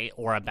reasons, right?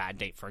 Or a bad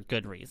date for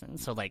good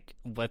reasons. So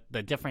what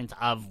the difference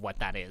of what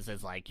that is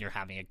you're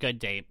having a good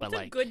date, but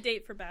It's a good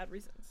date for bad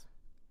reasons.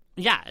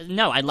 yeah,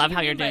 no, I love do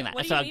how you you're mean by- doing that.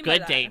 what do So you a mean by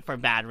good that? date for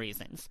bad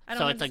reasons. I don't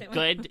So it's a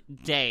understand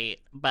good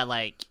date,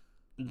 but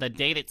the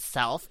date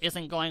itself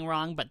isn't going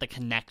wrong, but the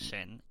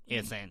connection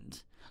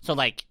isn't. So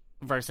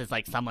versus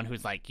someone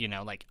who's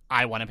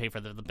I want to pay for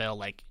the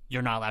bill,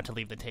 you're not allowed to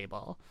leave the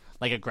table,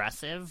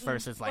 aggressive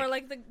versus or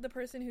the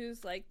person who's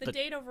the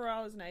date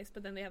overall is nice,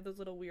 but then they have those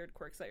little weird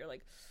quirks that you're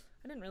like,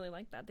 I didn't really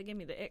like that. They gave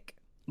me the ick.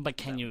 But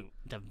can you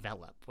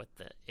develop with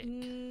the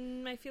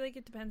ick? I feel like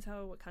it depends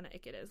what kind of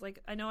ick it is.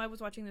 I know I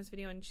was watching this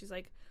video and she's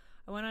like,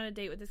 I went on a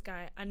date with this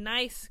guy, a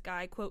nice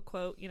guy, quote,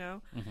 quote,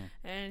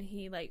 and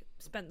he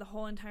spent the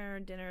whole entire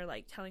dinner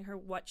telling her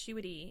what she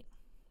would eat.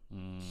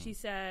 She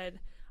said,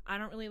 I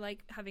don't really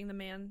like having the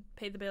man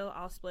pay the bill,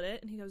 I'll split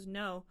it. And he goes,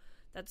 no,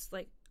 that's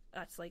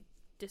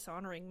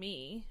dishonoring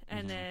me.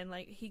 And then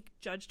he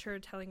judged her,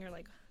 telling her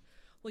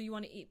well, you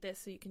want to eat this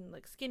so you can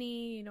look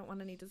skinny, you don't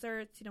want any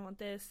desserts, you don't want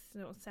this, you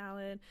don't want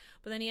salad.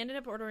 But then he ended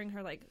up ordering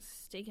her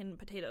steak and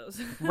potatoes.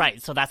 Right,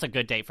 so that's a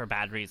good date for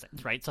bad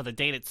reasons, right? So the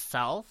date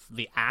itself,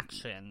 the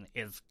action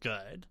is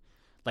good.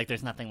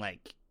 There's nothing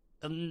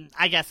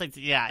I guess it's,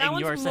 yeah, That in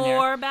one's your more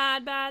scenario.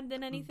 bad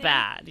than anything.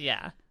 Bad,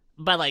 yeah.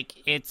 But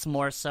it's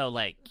more so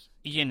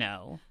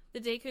The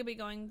date could be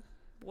going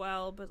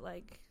well, but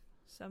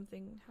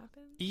something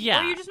happened.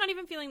 Yeah. Or you're just not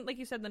even feeling, like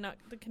you said,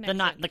 the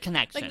connection. the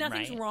connection,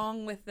 nothing's right?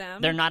 wrong with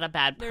them. They're not a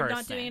bad They're person.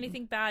 not doing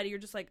anything bad. You're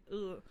just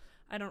ugh,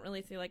 I don't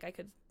really feel like I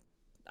could.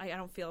 I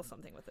don't feel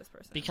something with this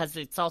person. Because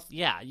it's also,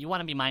 yeah, you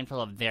want to be mindful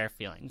of their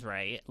feelings,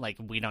 right?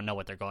 We don't know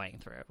what they're going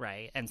through,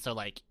 right? And so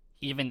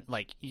even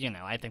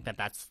I think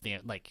that's the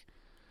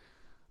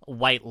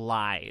white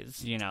lies,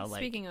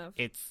 Speaking of,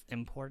 it's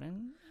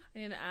important. I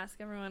need to ask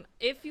everyone,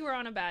 if you were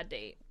on a bad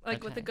date,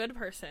 like with a good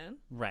person,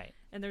 right,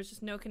 and there's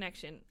just no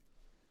connection,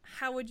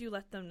 how would you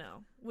let them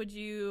know? Would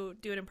you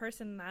do it in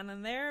person then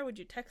and there? Would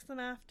you text them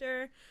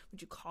after?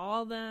 Would you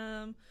call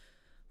them?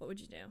 What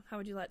would you do? How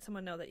would you let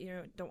someone know that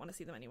you don't want to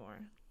see them anymore?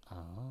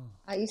 Oh.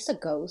 I used to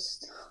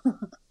ghost.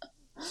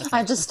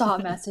 I just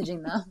stopped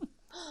messaging them.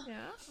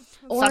 Yeah.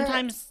 Or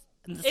Sometimes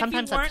If you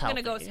that's weren't going healthy.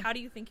 to ghost, how do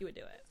you think you would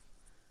do it?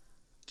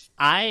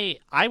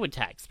 I would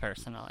text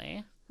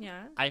personally.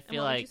 Yeah. I And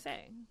feel what would like you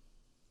say?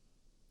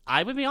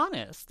 I would be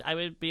honest. I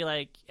would be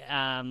like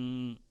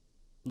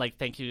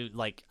thank you.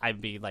 Like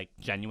I'd be like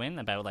genuine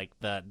about like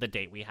the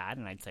date we had,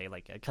 and I'd say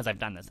like because I've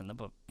done this in the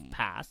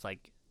past,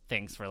 like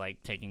thanks for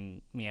like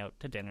taking me out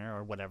to dinner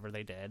or whatever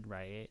they did,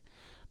 right?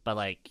 But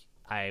like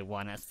I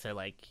want us to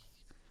like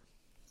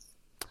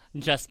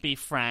just be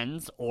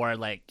friends, or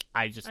like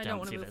I just I don't don't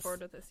want see to move this.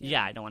 forward with this.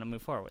 Yeah, I don't want to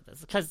move forward with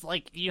this because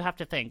like you have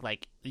to think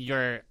like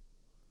you're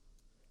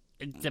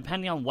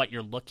depending on what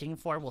you're looking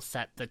for will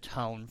set the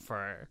tone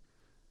for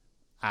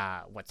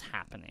what's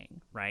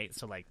happening, right?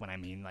 So like when I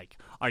mean like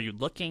are you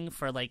looking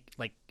for like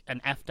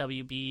an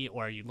FWB,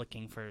 or are you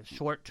looking for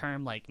short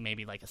term, like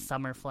maybe like a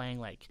summer fling,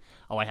 like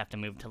oh I have to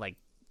move to like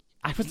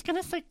I was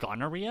gonna say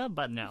gonorrhea,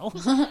 but no.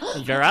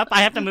 Europe.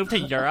 I have to move to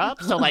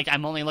Europe, so like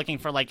I'm only looking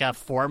for like a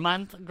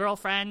 4-month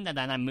girlfriend, and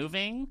then I'm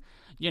moving.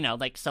 You know,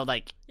 like so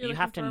like You're you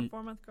looking have for to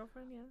a 4-month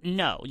girlfriend, yeah.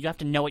 no, you have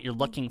to know what you're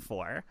looking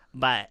for.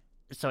 But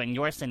so in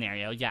your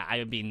scenario, yeah, I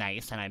would be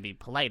nice and I'd be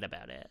polite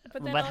about it.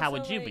 But then how also,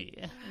 would you like, be?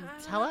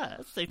 I Tell don't know.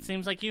 us. It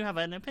seems like you have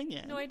an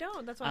opinion. No, I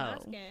don't. That's why I'm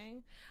Oh.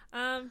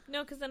 asking.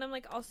 No, because then I'm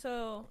like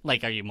also.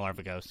 Like, are you more of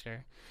a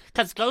ghoster?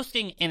 Because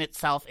ghosting in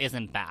itself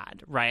isn't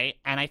bad, right?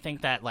 And I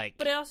think that like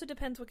But it also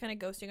depends what kind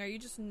of ghosting. Are you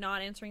just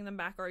not answering them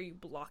back, or are you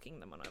blocking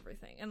them on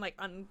everything and like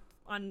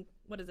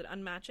what is it,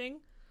 unmatching?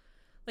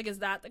 Like, is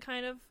that the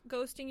kind of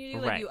ghosting you do?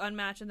 Like, Right. you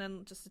unmatch and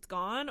then just it's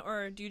gone?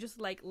 Or do you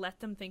just, like, let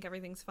them think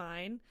everything's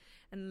fine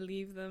and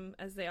leave them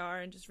as they are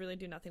and just really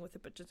do nothing with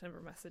it but just never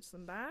message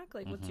them back?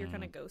 Like, what's your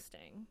kind of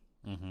ghosting?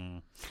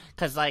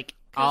 because like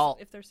 'Cause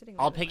if they're sitting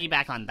there, I'll they might.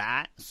 piggyback on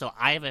that. So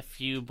I have a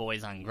few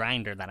boys on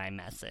Grindr that I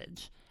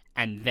message,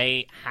 and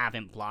they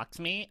haven't blocked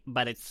me,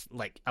 but it's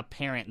like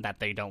apparent that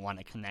they don't want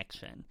a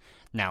connection.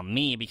 Now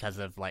me, because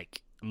of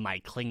like my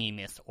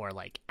clinginess or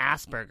like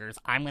Asperger's,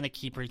 I'm gonna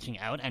keep reaching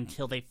out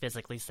until they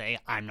physically say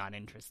I'm not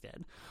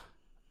interested.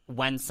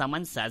 When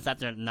someone says that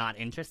they're not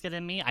interested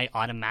in me, I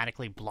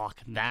automatically block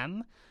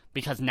them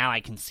because now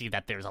I can see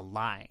that there's a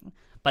line.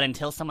 But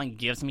until someone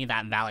gives me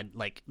that valid,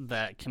 like,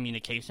 the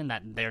communication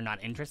that they're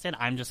not interested,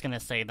 I'm just gonna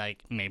say,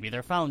 like, maybe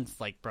their phone's,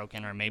 like,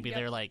 broken, or maybe Yep.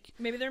 they're, like,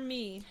 Maybe they're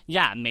me.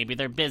 yeah, maybe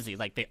they're busy.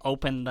 Like, they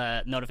open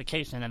the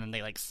notification and then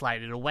they, like,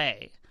 slide it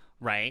away,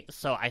 right?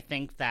 So I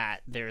think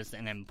that there's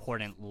an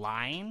important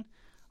line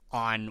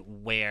on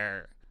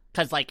where...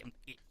 Because, like,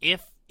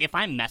 if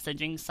I'm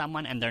messaging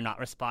someone and they're not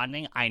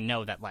responding, I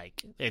know that,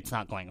 like, it's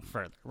not going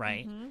further,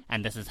 right?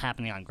 And this is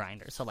happening on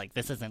Grindr. So, like,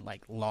 this isn't,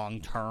 like,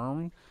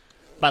 long-term...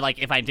 But, like,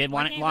 if I did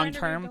want it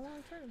long-term,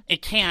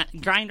 it can't...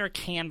 Grindr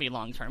can be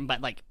long-term,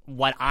 but, like,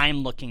 what I'm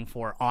looking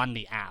for on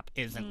the app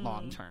isn't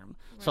long-term.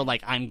 Right. So,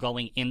 like, I'm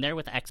going in there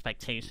with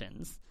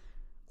expectations.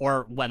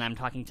 Or when I'm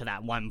talking to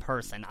that one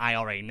person, I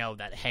already know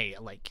that, hey,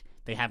 like,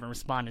 they haven't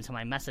responded to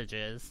my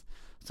messages,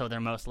 so they're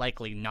most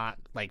likely not...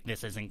 Like,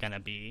 this isn't gonna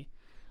be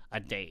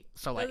a date.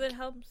 So, like... Does it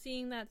help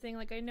seeing that thing?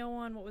 Like, I know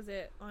on... What was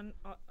it?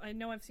 I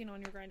know I've seen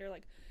on your Grindr,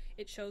 like...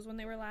 It shows when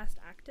they were last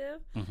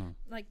active.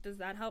 Like, does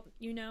that help,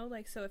 you know?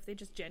 Like, so if they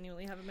just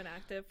genuinely haven't been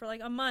active for,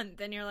 like, a month,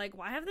 then you're like,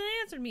 why haven't they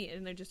answered me?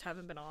 And they just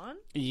haven't been on?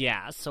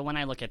 Yeah, so when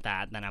I look at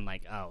that, then I'm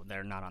like, oh,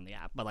 they're not on the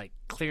app. But, like,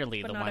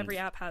 clearly But the not ones... every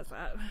app has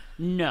that.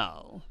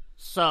 No.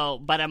 So,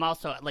 but I'm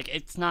also, like,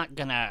 it's not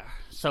gonna...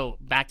 So,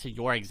 back to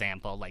your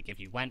example, like, if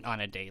you went on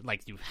a date,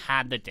 like, you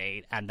had the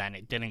date, and then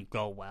it didn't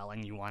go well,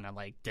 and you want to,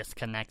 like,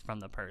 disconnect from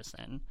the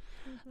person,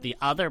 the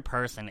other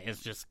person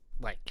is just,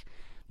 like...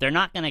 They're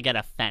not gonna get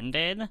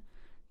offended.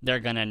 They're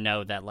gonna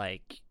know that,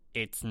 like,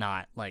 it's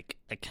not, like,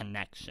 a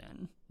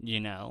connection, you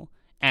know?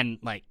 And,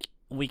 like,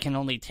 we can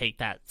only take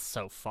that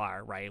so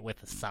far, right?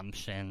 With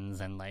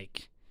assumptions and,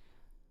 like,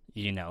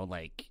 you know,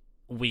 like,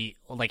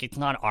 it's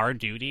not our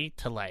duty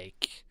to,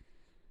 like,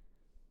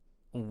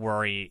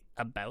 worry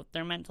about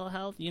their mental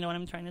health. You know what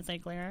I'm trying to say,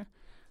 Clara?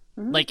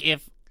 Like,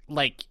 if,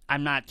 like,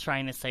 I'm not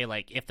trying to say,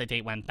 like, if the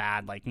date went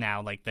bad, like,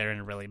 now, like, they're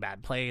in a really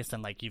bad place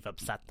and, like, you've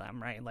upset them,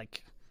 right?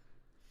 Like...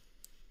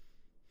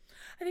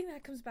 I think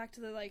that comes back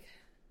to the, like,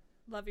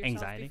 love yourself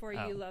Anxiety? before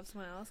Oh. you love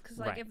someone else. Because,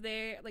 like, Right. if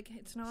they, like,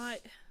 it's not,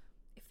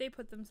 if they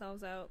put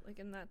themselves out, like,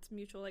 and that's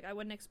mutual, like, I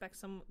wouldn't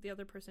expect the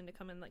other person to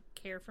come and, like,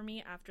 care for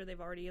me after they've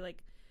already,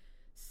 like,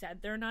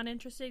 said they're not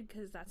interested,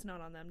 because that's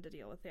not on them to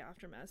deal with the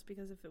aftermath.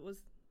 Because if it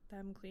was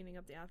them cleaning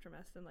up the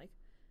aftermath, then, like,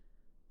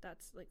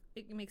 that's, like,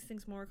 it makes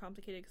things more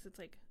complicated, because it's,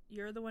 like,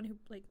 you're the one who,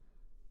 like,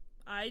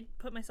 I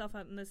put myself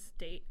out in this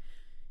date.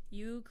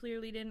 You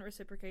clearly didn't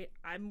reciprocate.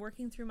 I'm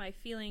working through my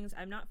feelings.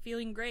 I'm not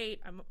feeling great.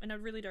 I'm in a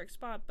really dark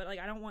spot, but, like,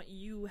 I don't want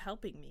you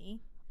helping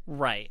me.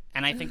 Right.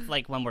 And I think,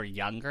 like, when we're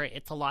younger,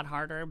 it's a lot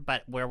harder,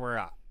 but where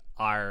we're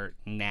are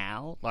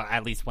now, or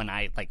at least when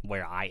I, like,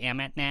 where I am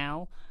at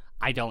now,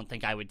 I don't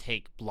think I would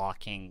take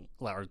blocking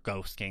or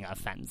ghosting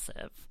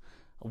offensive.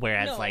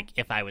 Whereas, No. like,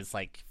 if I was,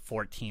 like,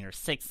 14 or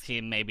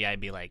 16, maybe I'd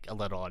be, like, a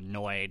little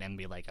annoyed and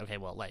be like, okay,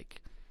 well,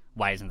 like,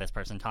 why isn't this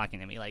person talking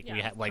to me? Like,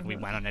 Yeah. we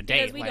went on a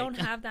date. Because we like, don't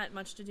have that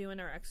much to do in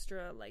our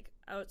extra, like,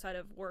 outside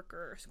of work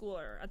or school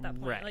or at that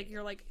point. Right. Like,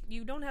 you're like,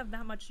 you don't have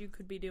that much you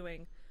could be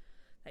doing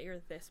that you're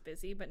this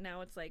busy. But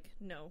now it's like,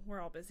 no, we're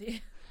all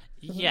busy.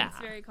 Yeah. It's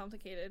very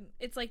complicated.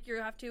 It's like you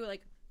have to,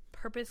 like,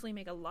 purposely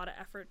make a lot of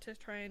effort to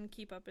try and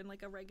keep up in,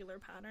 like, a regular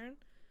pattern.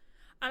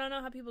 I don't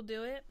know how people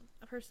do it,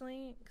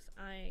 personally, because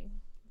my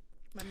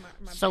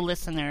So, brain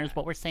listeners, doesn't do that.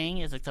 what we're saying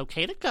is it's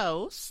okay to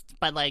ghost,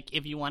 but, like,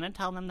 if you want to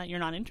tell them that you're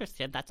not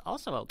interested, that's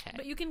also okay.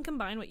 But you can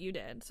combine what you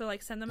did. So,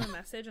 like, send them a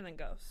message and then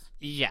ghost.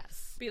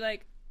 Yes. Be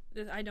like,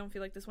 I don't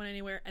feel like this went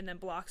anywhere, and then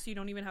block so you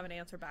don't even have an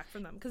answer back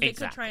from them. Because they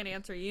could try and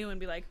answer you and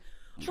be like,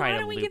 Try why to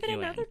don't we loop give it you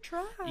in. another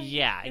try?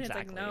 Yeah, and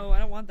exactly. it's like, no, I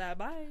don't want that.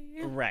 Bye.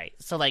 Right.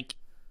 So, like,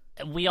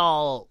 we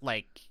all,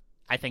 like,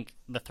 I think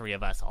the three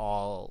of us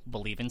all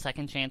believe in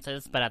second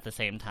chances, but at the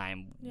same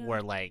time, Yeah.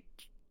 we're like,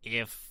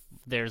 if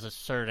there's a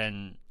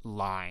certain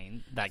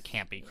line that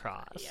can't be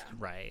crossed, Yeah.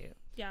 right?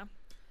 Yeah.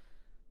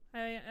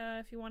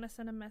 If you want to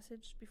send a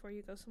message before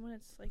you go someone,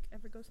 it's like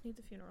every ghost needs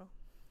a funeral.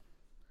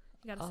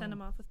 You got to send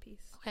them off with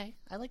peace. Okay,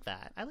 I like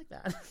that. I like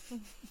that.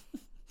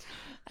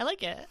 I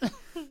like it.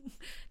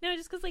 No,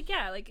 just because, like,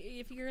 yeah, like,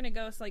 if you're going to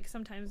ghost, like,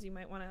 sometimes you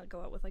might want to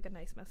go out with, like, a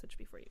nice message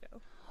before you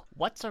go.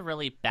 What's a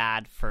really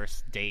bad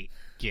first date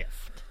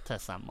gift to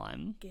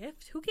someone?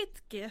 Gift? Who gets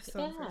gifts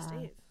on first Yeah.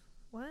 dates?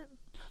 What?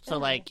 So,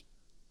 Yeah. like,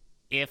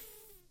 if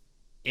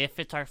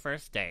it's our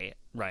first date,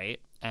 right,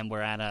 and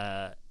we're at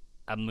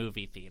a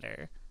movie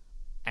theater,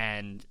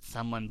 and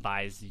someone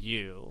buys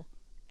you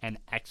an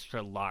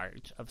extra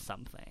large of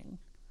something,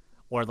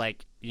 or,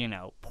 like, you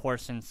know,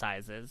 portion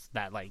sizes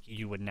that, like,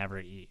 you would never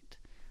eat,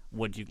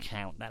 would you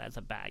count that as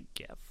a bad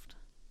gift?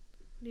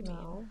 What do you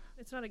No. mean?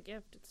 It's not a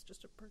gift. It's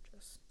just a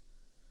purchase.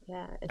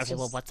 Yeah, it's Okay,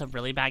 well, just... what's a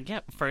really bad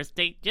gift? First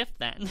date gift,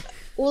 then.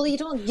 Well, you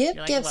don't give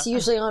You're like, gifts what?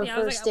 usually on Yeah, I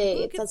was first like, who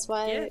dates. gets That's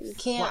why gifts? you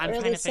can't Well, I'm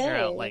really trying to say. figure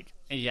out, like,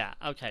 yeah,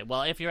 okay.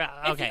 Well, if you're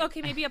okay,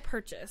 Okay, maybe a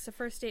purchase, a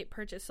first date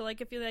purchase. So,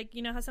 like, if you're like,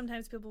 you know how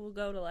sometimes people will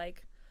go to,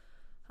 like,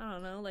 I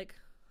don't know, like,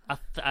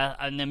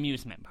 an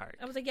amusement park.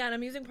 I was like, yeah, an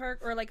amusement park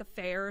or like a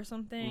fair or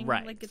something.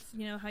 Right. Like, it's,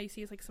 you know, how you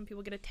see it's like some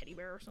people get a teddy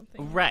bear or something.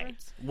 or Right. whatever.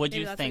 Would Maybe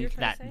you that's what you're think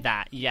trying to say?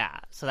 that yeah?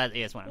 So that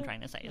is what I'm trying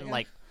to say. Yeah.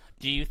 Like,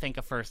 do you think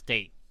a first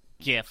date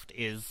gift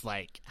is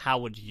like? How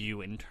would you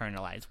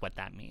internalize what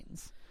that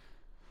means?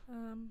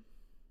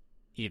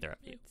 Either of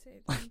you. I'd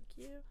say thank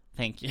you.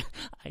 Thank you.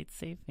 I'd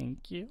say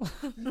thank you.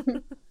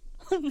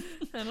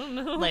 I don't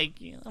know. Like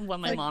what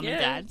my I mom and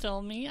guess. dad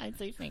told me. I'd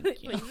say thank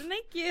you. Please and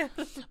thank you.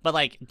 But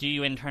like, do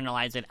you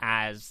internalize it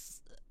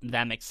as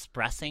them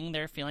expressing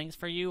their feelings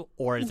for you,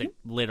 or is it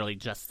literally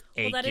just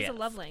a Well, that is gift? a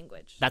love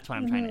language. That's what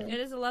I'm trying to. It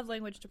is a love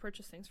language to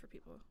purchase things for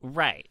people.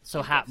 Right.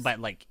 So how? gifts. But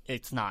like,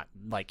 it's not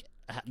like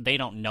they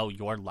don't know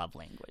your love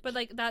language. But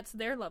like, that's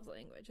their love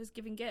language, is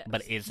giving gifts.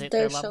 But is it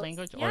Their their love show-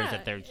 language, or is Yeah.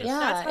 it their just? Yeah,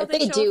 that's how if they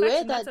they show do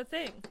affection. it, That's that a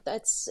thing.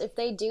 that's if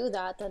they do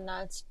that, then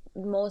that's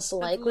most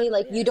likely. literally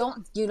Like it.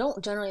 you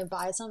don't generally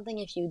buy something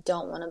if you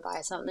don't want to buy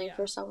something Yeah.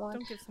 for someone,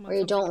 Don't give someone or you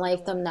something don't if like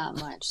they them want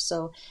that much.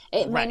 So it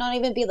Right. might not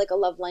even be like a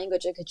love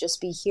language. It could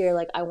just be here,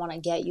 like I want to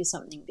get you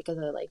something because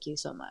I like you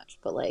so much.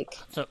 But like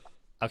So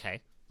okay.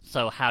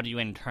 So how do you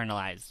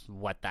internalize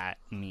what that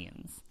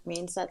means?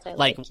 means that I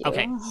Like like you.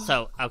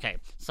 okay.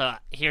 So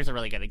here's a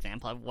really good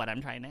example of what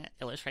I'm trying to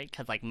illustrate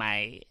because like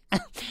my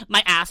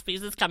my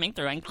Aspies is coming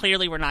through, and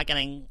clearly we're not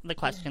getting the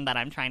question that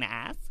I'm trying to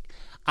ask.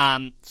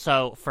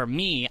 So for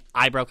me,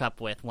 I broke up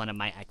with one of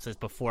my exes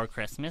before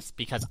Christmas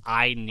because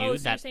I knew so you're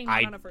that saying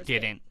not I on a first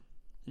date. didn't.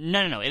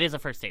 No, it is a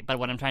first date. But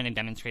what I'm trying to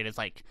demonstrate is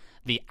like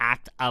the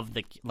act of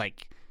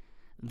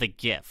the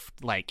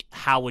gift. Like,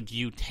 how would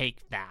you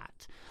take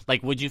that?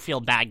 Like, would you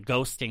feel bad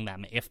ghosting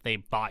them if they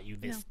bought you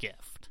this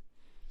gift?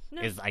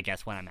 No. Is I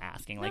guess what I'm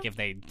asking. Like, No. if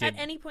they did. At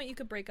any point, you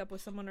could break up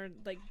with someone or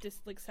like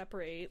just like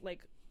separate.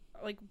 Like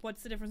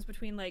what's the difference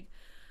between like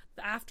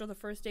after the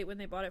first date when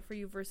they bought it for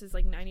you versus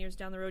like 9 years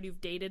down the road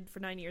you've dated for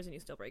 9 years and you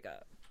still break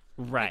up?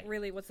 Right. Like,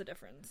 really, what's the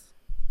difference?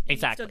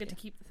 Exactly. You still get to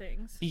keep the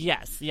things.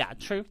 Yes, yeah,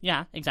 true.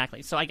 Yeah,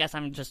 exactly. So I guess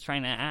I'm just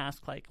trying to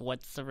ask, like,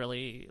 what's the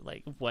really,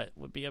 like, what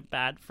would be a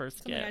bad first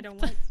Something gift? I don't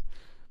like.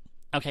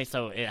 Okay,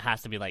 so it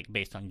has to be, like,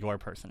 based on your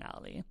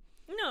personality.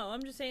 No,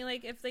 I'm just saying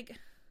like if like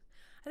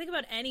I think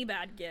about any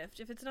bad gift.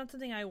 If it's not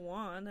something I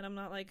want, then I'm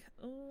not like,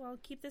 oh, I'll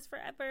keep this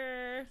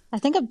forever. I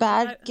think a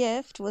bad I-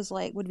 gift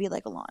would be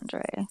like a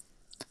lingerie.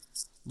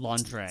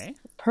 Lingerie?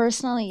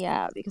 Personally,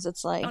 yeah, because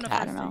it's like On a I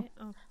first don't know. date?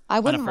 Oh. I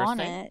a wouldn't first want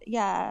date? it.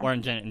 Yeah. Or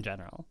in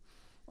general?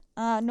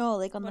 No,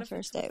 like on What the if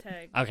first it's with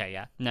date. tag? Okay,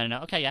 yeah. No.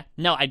 Okay, yeah.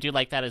 No, I do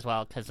like that as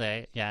well, because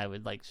I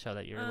would, like, show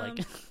that you're, like...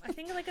 I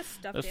think like a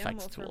stuffed a sex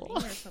animal for tool.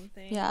 me or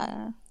something.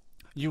 Yeah.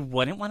 You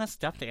wouldn't want a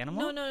stuffed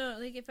animal? No.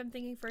 Like, if I'm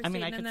thinking first I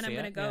mean, date I and could then I'm see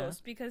gonna it, yeah.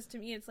 ghost, because to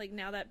me it's like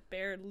now that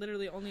bear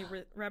literally only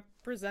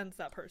represents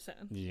that person.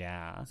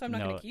 Yeah. So I'm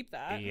not gonna keep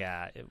that.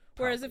 Yeah.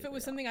 Whereas if it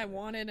was something I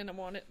wanted and I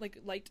wanted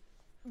like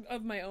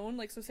of my own,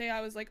 like, so say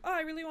I was like, oh,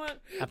 I really want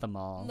at the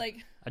mall,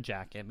 like a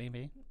jacket,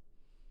 maybe.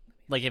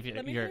 Like if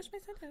let me you're. finish my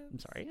sentence. I'm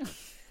sorry.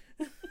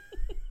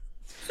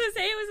 So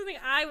say it was something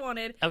I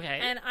wanted, Okay.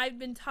 and I've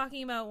been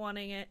talking about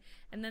wanting it,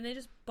 and then they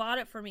just bought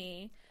it for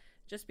me,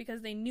 just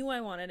because they knew I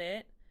wanted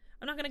it.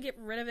 I'm not gonna get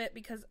rid of it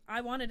because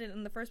I wanted it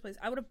in the first place.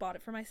 I would have bought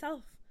it for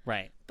myself.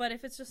 Right. But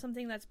if it's just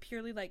something that's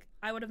purely like,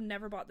 I would have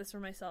never bought this for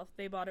myself,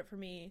 they bought it for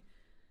me.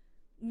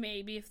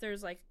 Maybe if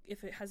there's like,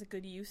 if it has a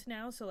good use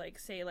now, so like,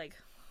 say like,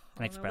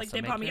 An I don't know, like espresso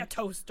they bought me maker? a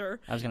toaster.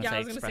 I was gonna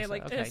say espresso.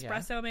 like Okay, an yeah.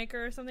 espresso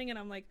maker or something, and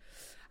I'm like,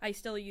 I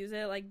still use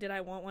it. Like, did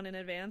I want one in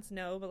advance?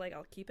 No, but like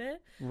I'll keep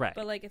it. Right.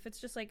 But like if it's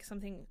just like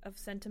something of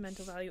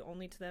sentimental value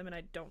only to them, and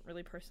I don't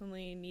really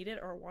personally need it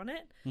or want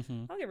it,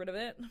 Mm-hmm. I'll get rid of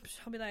it.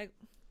 I'll be like,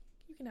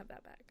 you can have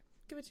that back.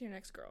 Give it to your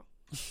next girl.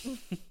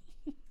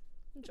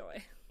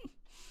 Enjoy.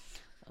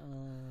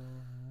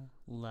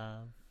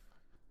 Love.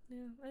 Yeah,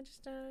 I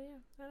just I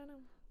don't know.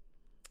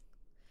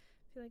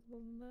 I feel like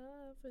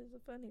love is a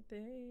funny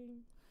thing.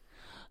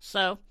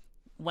 So,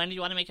 when do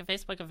you want to make a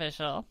Facebook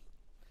official?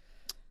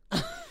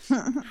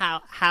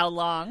 How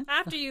long?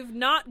 After you've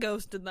not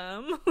ghosted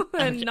them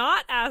and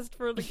not asked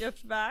for the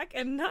gift back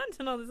and not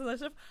done all this other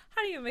stuff,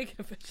 how do you make it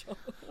official?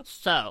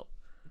 So,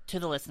 to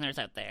the listeners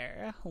out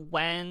there,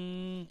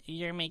 when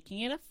you're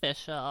making it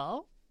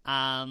official,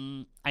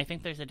 I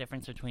think there's a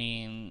difference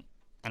between,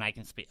 and I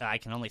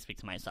can only speak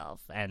to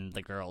myself, and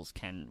the girls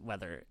can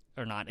whether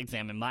or not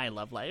examine my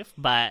love life,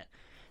 but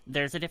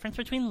there's a difference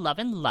between love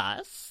and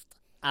lust.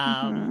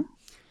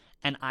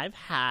 And I've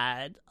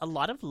had a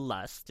lot of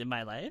lust in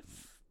my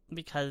life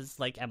because,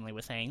 like Emily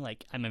was saying,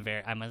 like I'm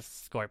a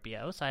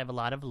Scorpio, so I have a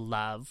lot of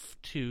love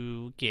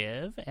to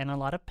give and a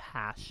lot of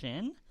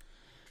passion.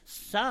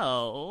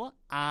 So,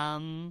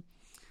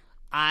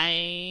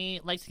 I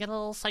like to get a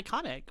little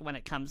psychotic when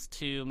it comes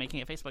to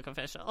making it Facebook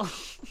official.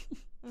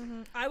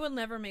 I will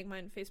never make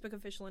mine Facebook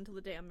official until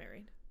the day I'm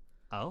married.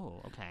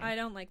 Oh, okay. I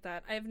don't like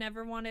that. I've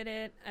never wanted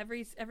it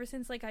ever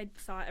since like I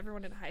saw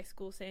everyone in high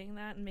school saying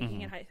that and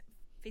making it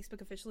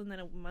Facebook official, and then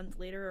a month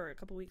later or a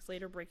couple weeks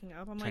later breaking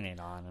up. I'm Turn like, it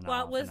on and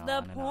what off was and the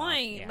on and off.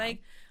 point? Yeah.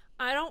 Like,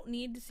 I don't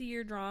need to see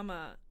your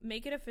drama.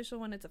 Make it official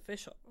when it's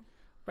official.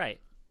 Right.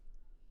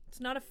 It's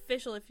not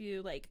official if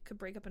you like could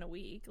break up in a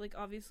week. Like,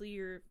 obviously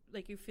you're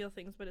like you feel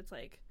things, but it's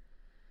like,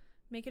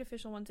 make it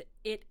official once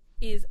it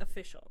is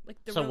official. Like,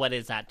 So what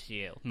is that to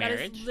you?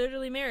 Marriage? That is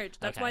literally marriage.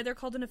 That's Okay. why they're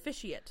called an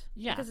officiate.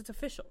 Yeah. Because it's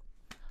official.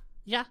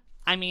 Yeah.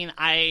 I mean,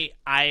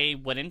 I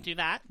wouldn't do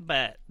that,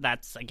 but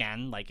that's,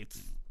 again, like,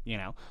 it's,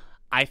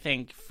 I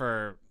think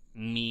for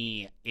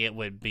me, it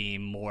would be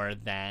more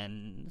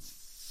than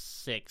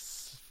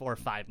 6 or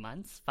 5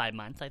 months. 5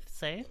 months, I'd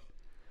say.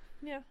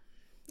 Yeah.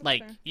 That's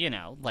Like,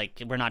 fair.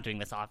 like, we're not doing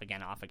this off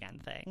again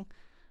thing.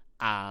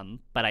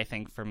 But I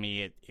think for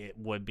me, it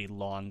would be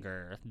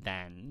longer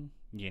than,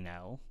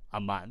 a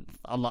month.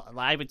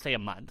 I would say a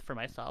month for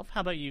myself.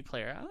 How about you,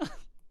 Clara?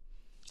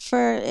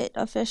 For it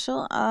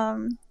official,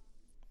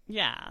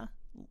 Yeah.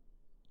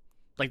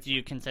 Like, do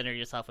you consider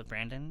yourself with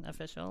Brandon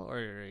official, or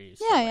are you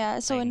still, yeah.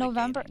 So playing in the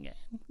November, dating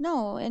game?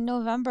 no, in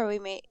November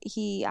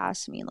he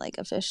asked me like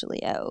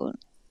officially out.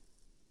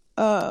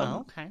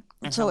 Oh, okay.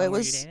 And so how it long were you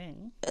was-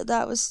 dating?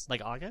 That was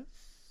Like August?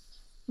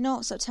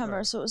 no September.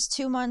 Or- So it was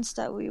 2 months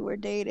that we were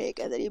dating,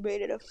 and then he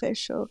made it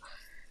official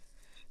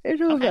in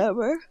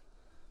November.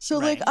 So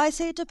like Right. I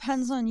say, it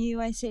depends on you.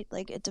 I say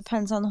like it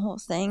depends on the whole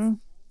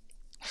thing.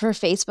 For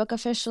Facebook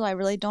official, I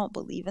really don't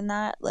believe in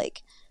that.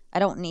 Like, I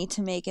don't need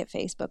to make it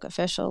Facebook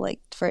official, like,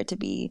 for it to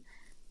be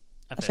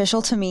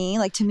official to me.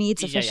 Like, to me,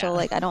 it's Yeah, official. yeah.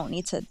 Like, I don't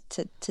need to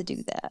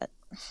do that.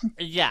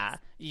 Yeah.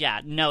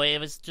 No, it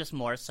was just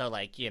more so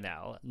like,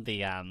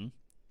 the,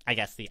 I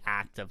guess the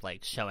act of,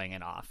 like, showing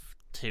it off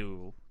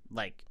to,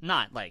 like,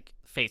 not, like,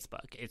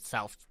 Facebook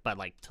itself, but,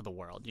 like, to the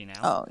world,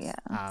 Oh,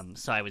 yeah.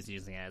 So I was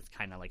using it as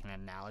kind of like an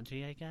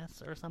analogy, I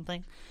guess, or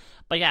something.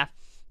 But yeah,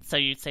 so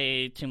you'd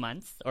say 2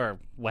 months or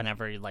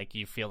whenever like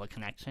you feel a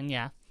connection,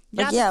 yeah.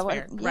 Like, Yeah, yeah,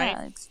 that's fair,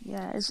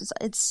 right? It's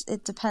just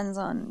it depends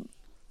on,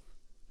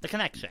 The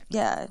connection,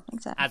 yeah,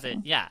 exactly.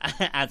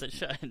 as it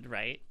should,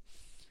 right?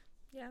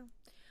 Yeah.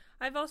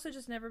 I've also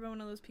just never been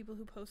one of those people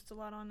who posts a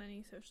lot on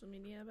any social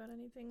media about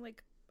anything,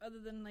 like, other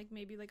than, like,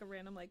 maybe, like, a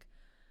random, like,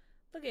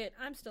 look it,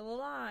 I'm still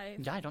alive.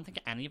 Yeah, I don't think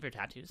any of your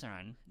tattoos are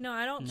on. No,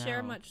 I don't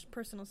share No. much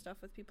personal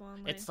stuff with people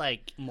online. It's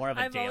like more of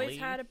a I've daily. always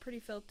had a pretty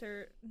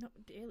filter. No,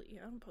 daily.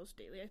 I don't post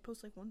daily. I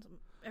post, like, once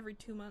every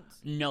 2 months.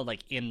 No,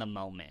 like in the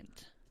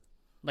moment.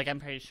 Like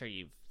I'm pretty sure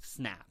you've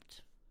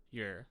snapped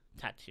your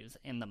tattoos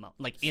in the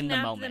in the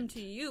Snap moment. them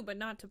to you, but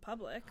not to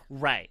public.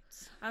 Right.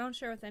 I don't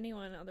share with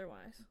anyone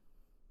otherwise.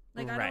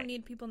 Like, I Right. don't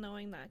need people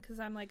knowing that, because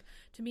I'm like,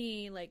 to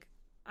me, like,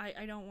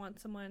 I don't want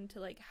someone to,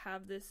 like,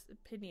 have this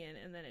opinion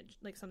and then it,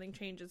 like, something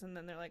changes and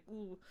then they're like,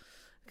 ooh,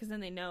 because then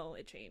they know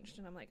it changed.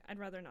 And I'm like, I'd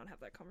rather not have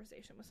that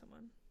conversation with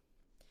someone.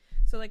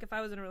 So, like, if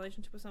I was in a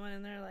relationship with someone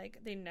and they're like,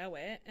 they know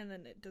it, and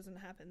then it doesn't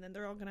happen, then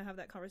they're all gonna have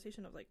that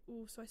conversation of like,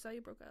 ooh, so I saw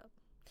you broke up.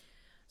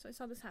 So I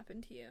saw this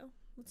happen to you.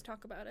 Let's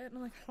talk about it. And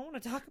I'm like, I don't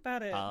want to talk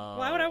about it.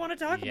 Why would I want to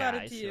talk about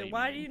it to you?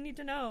 Why do you need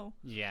to know?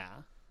 Yeah.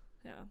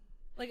 Yeah.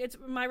 Like, it's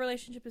my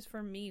relationship is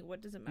for me.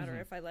 What does it matter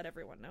if I let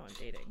everyone know I'm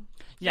dating?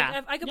 Yeah.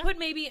 Like, I could put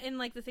maybe in,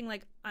 like, the thing,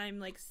 like, I'm,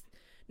 like,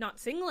 not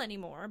single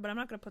anymore, but I'm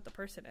not going to put the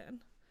person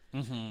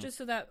in. Just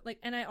so that, like,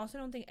 and I also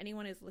don't think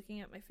anyone is looking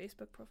at my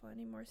Facebook profile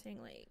anymore saying,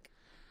 like,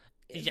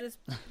 is this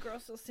girl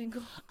still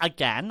single?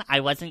 Again, I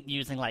wasn't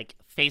using, like,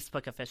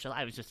 Facebook official.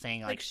 I was just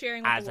saying, like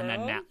sharing with as the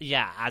an world?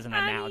 as an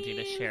analogy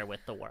to mean- share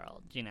with the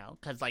world, you know?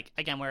 Because, like,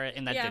 again, we're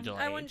in that digital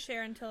I age. wouldn't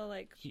share until,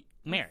 like,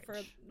 Marriage.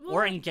 well,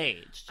 or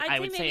engaged.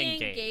 I would say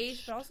maybe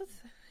engaged. but also,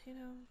 you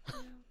know,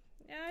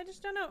 yeah, I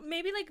just don't know.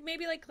 Maybe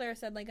like Claire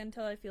said, like,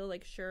 until I feel,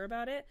 like, sure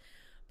about it.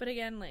 But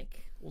again,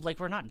 like... Like,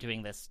 we're not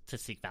doing this to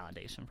seek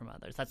validation from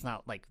others. That's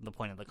not, like, the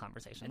point of the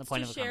conversation. The It's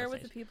point to of the share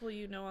conversation. with the people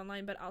you know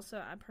online, but also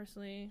I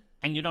personally...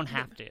 And you don't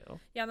have to.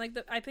 Yeah, like,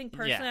 I think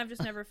personally I've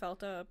just never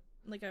felt a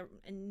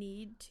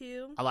need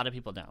to. A lot of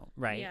people don't,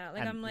 right? Yeah,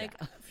 like, And- I'm like,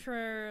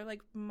 for,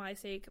 like, my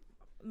sake,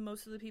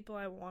 most of the people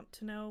I want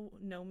to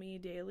know me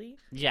daily.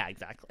 Yeah,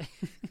 exactly.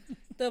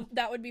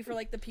 That would be for,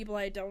 like, the people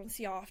I don't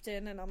see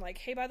often, and I'm like,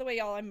 hey, by the way,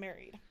 y'all, I'm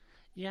married.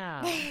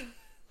 Yeah.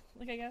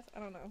 Like, I guess, I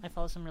don't know. I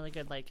follow some really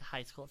good, like,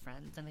 high school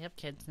friends, and they have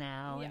kids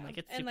now, and, like,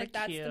 it's super like,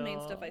 that's cute. the main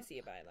stuff I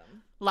see by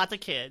them. Lots of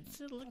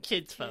kids.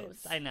 Kids' photos.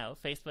 kids. I know.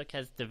 Facebook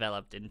has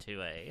developed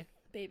into a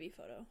Baby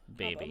photo.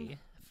 baby album.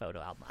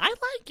 photo album. I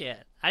like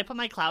it. I put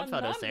my cloud I'm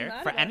photos not there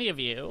mad for about any of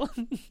you.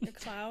 Your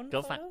clown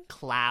Go photo? find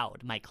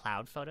cloud. My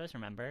cloud photos,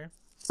 remember?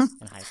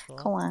 In high school.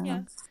 Clown.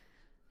 Yeah.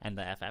 And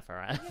the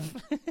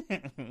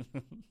FFRF.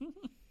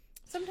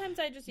 Sometimes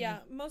I just,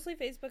 mostly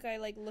Facebook, I,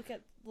 like, look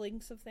at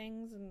links of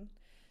things, and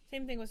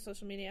same thing with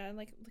social media. I,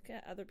 like, look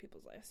at other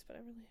people's lives, but I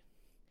really...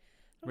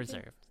 don't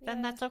Reserved. think- Then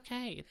yeah. that's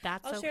okay.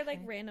 That's I'll okay. share, like,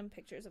 random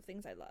pictures of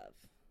things I love.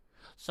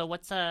 So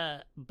what's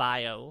a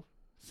bio,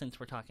 since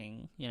we're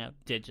talking, you know,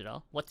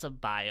 digital, what's a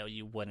bio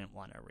you wouldn't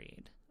want to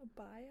read? A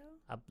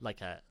bio?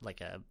 Like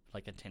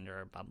a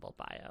Tinder or Bumble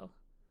bio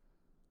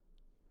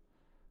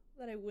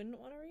That I wouldn't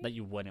want to read? that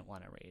you wouldn't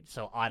want to read.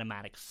 So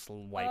automatic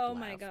swipe Oh, left.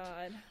 my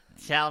God.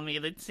 Tell me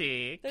the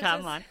tea. There's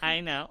Come this on. I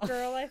know.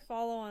 Girl I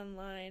follow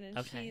online, and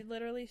Okay. she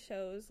literally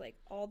shows, like,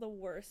 all the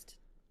worst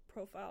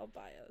profile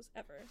bios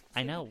ever.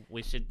 I know.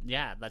 We should.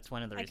 Yeah, that's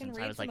one of the I can reasons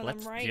I read was like, some of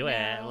let's them right do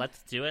now. it.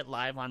 Let's do it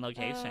live on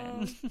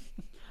location.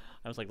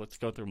 I was like, let's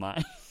go through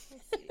mine.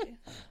 Let's see.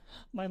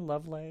 My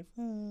love life.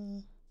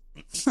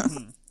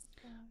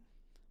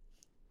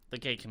 The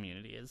gay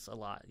community is a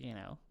lot, you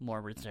know, more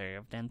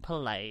reserved and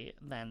polite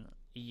than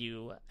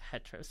you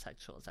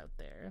heterosexuals out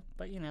there.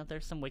 But, you know,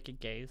 there's some wicked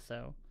gays,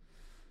 so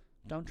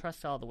don't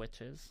trust all the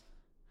witches.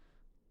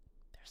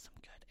 There's some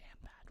good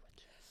and bad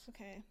witches.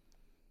 Okay.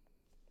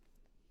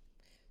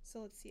 So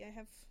let's see. I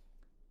have.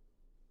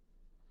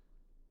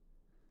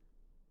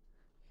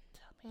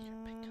 Tell me your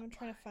pickup I'm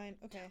trying to line. find.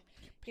 Okay,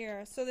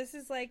 here. So this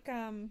is like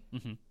Mhm.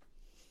 Okay,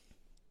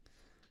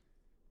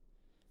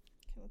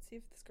 let's see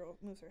if this girl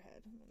moves her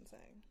head. One sec.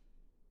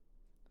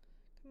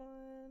 Come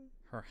on.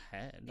 Her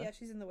head. Yeah,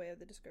 she's in the way of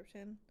the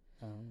description.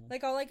 Oh.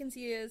 Like, all I can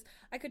see is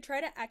I could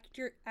try to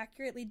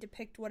accurately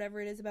depict whatever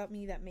it is about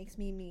me that makes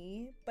me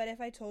me, but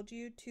if I told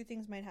you, two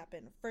things might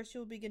happen. First,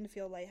 you'll begin to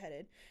feel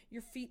lightheaded.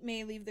 Your feet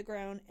may leave the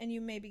ground, and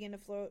you may begin to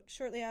float.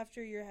 Shortly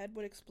after, your head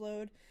would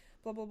explode,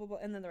 blah, blah, blah, blah,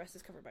 and then the rest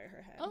is covered by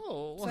her head.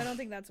 Oh. So I don't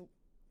think that's...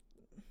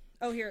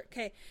 Oh, here.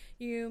 Okay.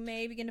 You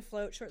may begin to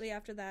float. Shortly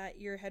after that,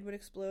 your head would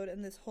explode,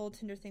 and this whole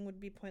Tinder thing would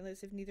be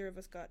pointless if neither of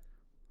us got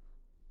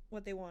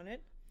what they wanted.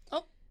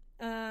 Oh.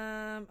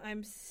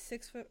 I'm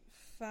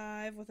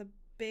 6'5" with a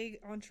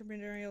big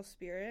entrepreneurial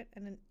spirit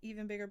and an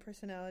even bigger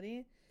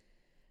personality.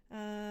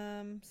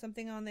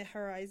 Something on the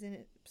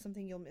horizon,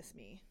 something you'll miss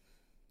me.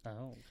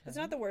 Oh. Okay. That's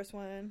not the worst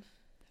one.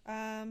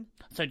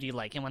 So do you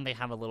like it when they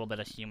have a little bit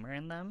of humor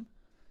in them?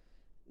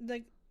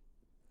 Like,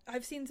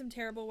 I've seen some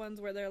terrible ones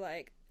where they're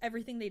like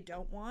everything they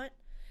don't want,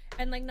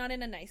 and like not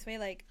in a nice way.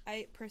 Like,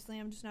 I personally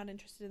am just not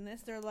interested in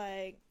this. They're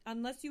like,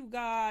 unless you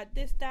got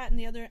this, that, and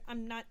the other,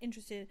 I'm not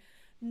interested.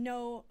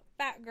 No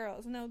fat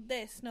girls, no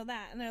this, no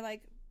that, and they're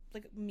like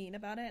mean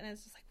about it, and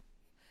it's just like,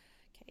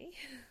 okay,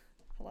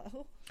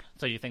 hello.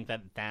 So you think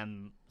that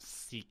them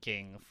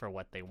seeking for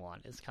what they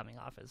want is coming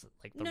off as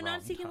like the No, wrong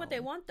not seeking what they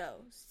tone? want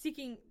though.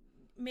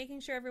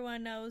 Making sure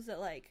everyone knows that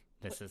like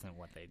This isn't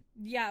what they.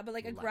 yeah, but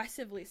like Like.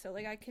 aggressively. So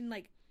like I can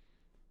like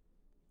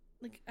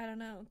I don't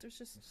know. There's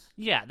just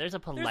Yeah, there's a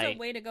polite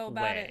way to go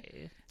about it.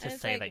 way to And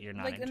it's say like, that you're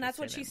not. and that's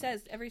what she interested in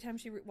says every time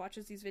she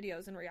watches these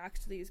videos and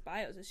reacts to these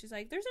bios. Is she's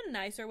like, "There's a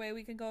nicer way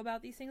we can go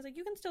about these things. Like,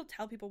 you can still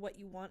tell people what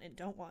you want and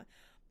don't want,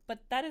 but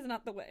that is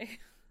not the way it.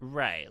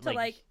 Right. to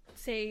like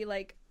say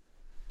like,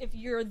 if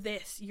you're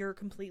this, you're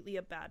completely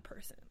a bad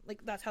person.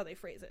 Like, that's how they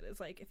phrase it. It's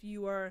like, if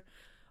you are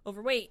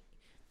overweight,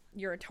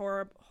 you're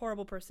a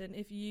horrible person.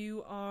 If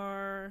you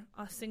are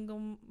a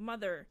single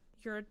mother,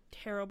 you're a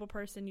terrible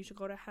person. You should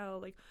go to hell.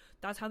 Like,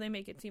 that's how they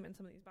make it seem in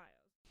some of these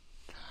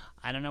bios.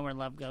 I don't know where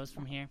love goes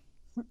from here.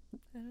 I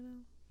don't know.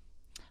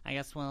 I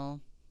guess we'll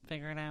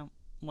figure it out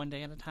one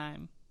day at a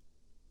time.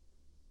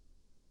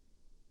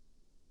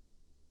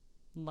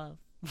 Love.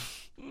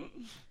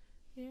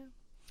 Yeah.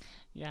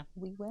 Yeah.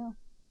 We will.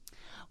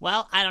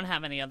 Well, I don't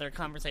have any other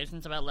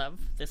conversations about love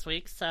this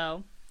week,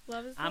 so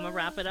Love is I'm gonna love.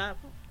 wrap it up.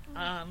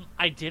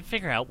 I did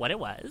figure out what it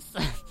was.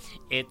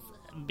 It's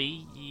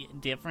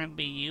different,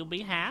 be you,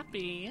 be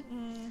happy.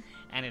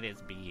 And it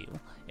is be you.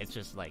 It's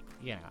just like,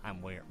 you know,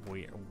 I'm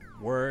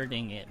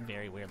wording it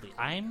very weirdly.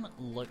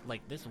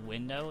 Like this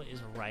window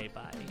is right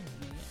by me,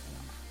 and I'm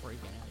freaking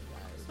out, you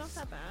guys. It's not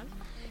that bad.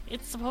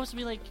 It's supposed to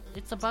be like,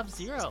 it's above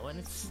 0 and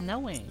it's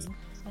snowing.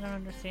 I don't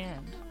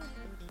understand.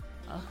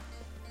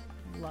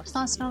 It's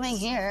not snowing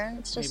here.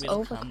 It's just Maybe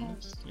it'll come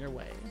overcast. your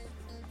way.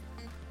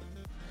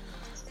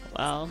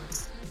 Well,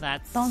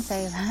 that's... Don't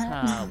say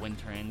that.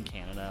 Winter in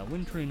Canada.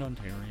 Winter in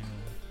Ontario.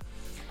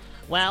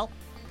 Well,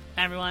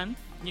 everyone,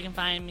 you can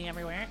find me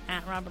everywhere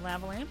at Robert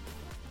Lavalin.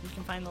 You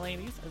can find the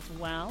ladies as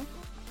well.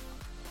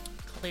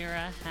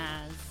 Clara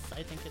has,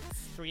 I think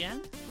it's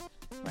 3N,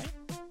 right?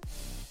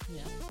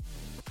 Yeah.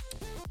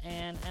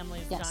 And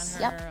Emily's Yes,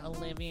 got her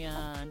Olivia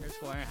 _Atlas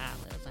 _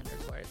 something.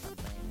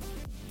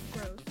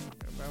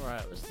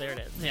 Rose. There it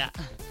is. Yeah.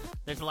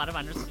 There's a lot of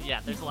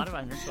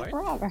underscores.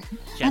 Robert.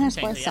 Jen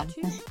Underscore changed it, yeah.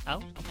 something. Oh,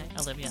 okay.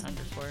 Olivia _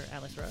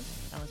 Alice Rose.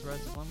 Alice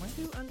Rose is one word.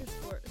 2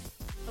 underscores.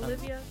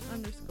 Olivia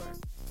underscore.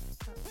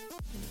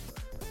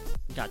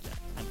 Gotcha.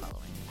 I'm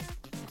following.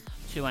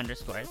 2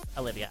 underscores.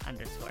 Olivia _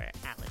 Alice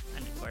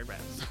 _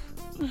 Rose.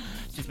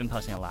 She's been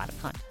posting a lot of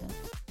content.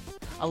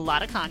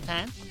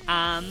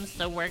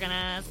 So we're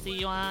gonna see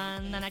you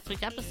on the next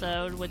week's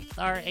episode with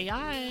our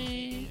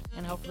AI,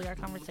 and hopefully our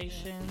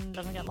conversation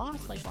doesn't get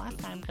lost like last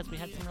time, because we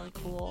had some really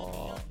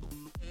cool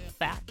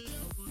facts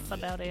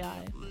about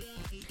AI.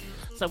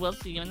 So we'll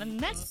see you in the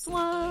next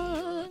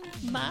one.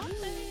 Bye.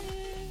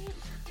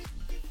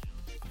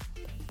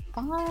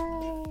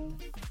 Bye.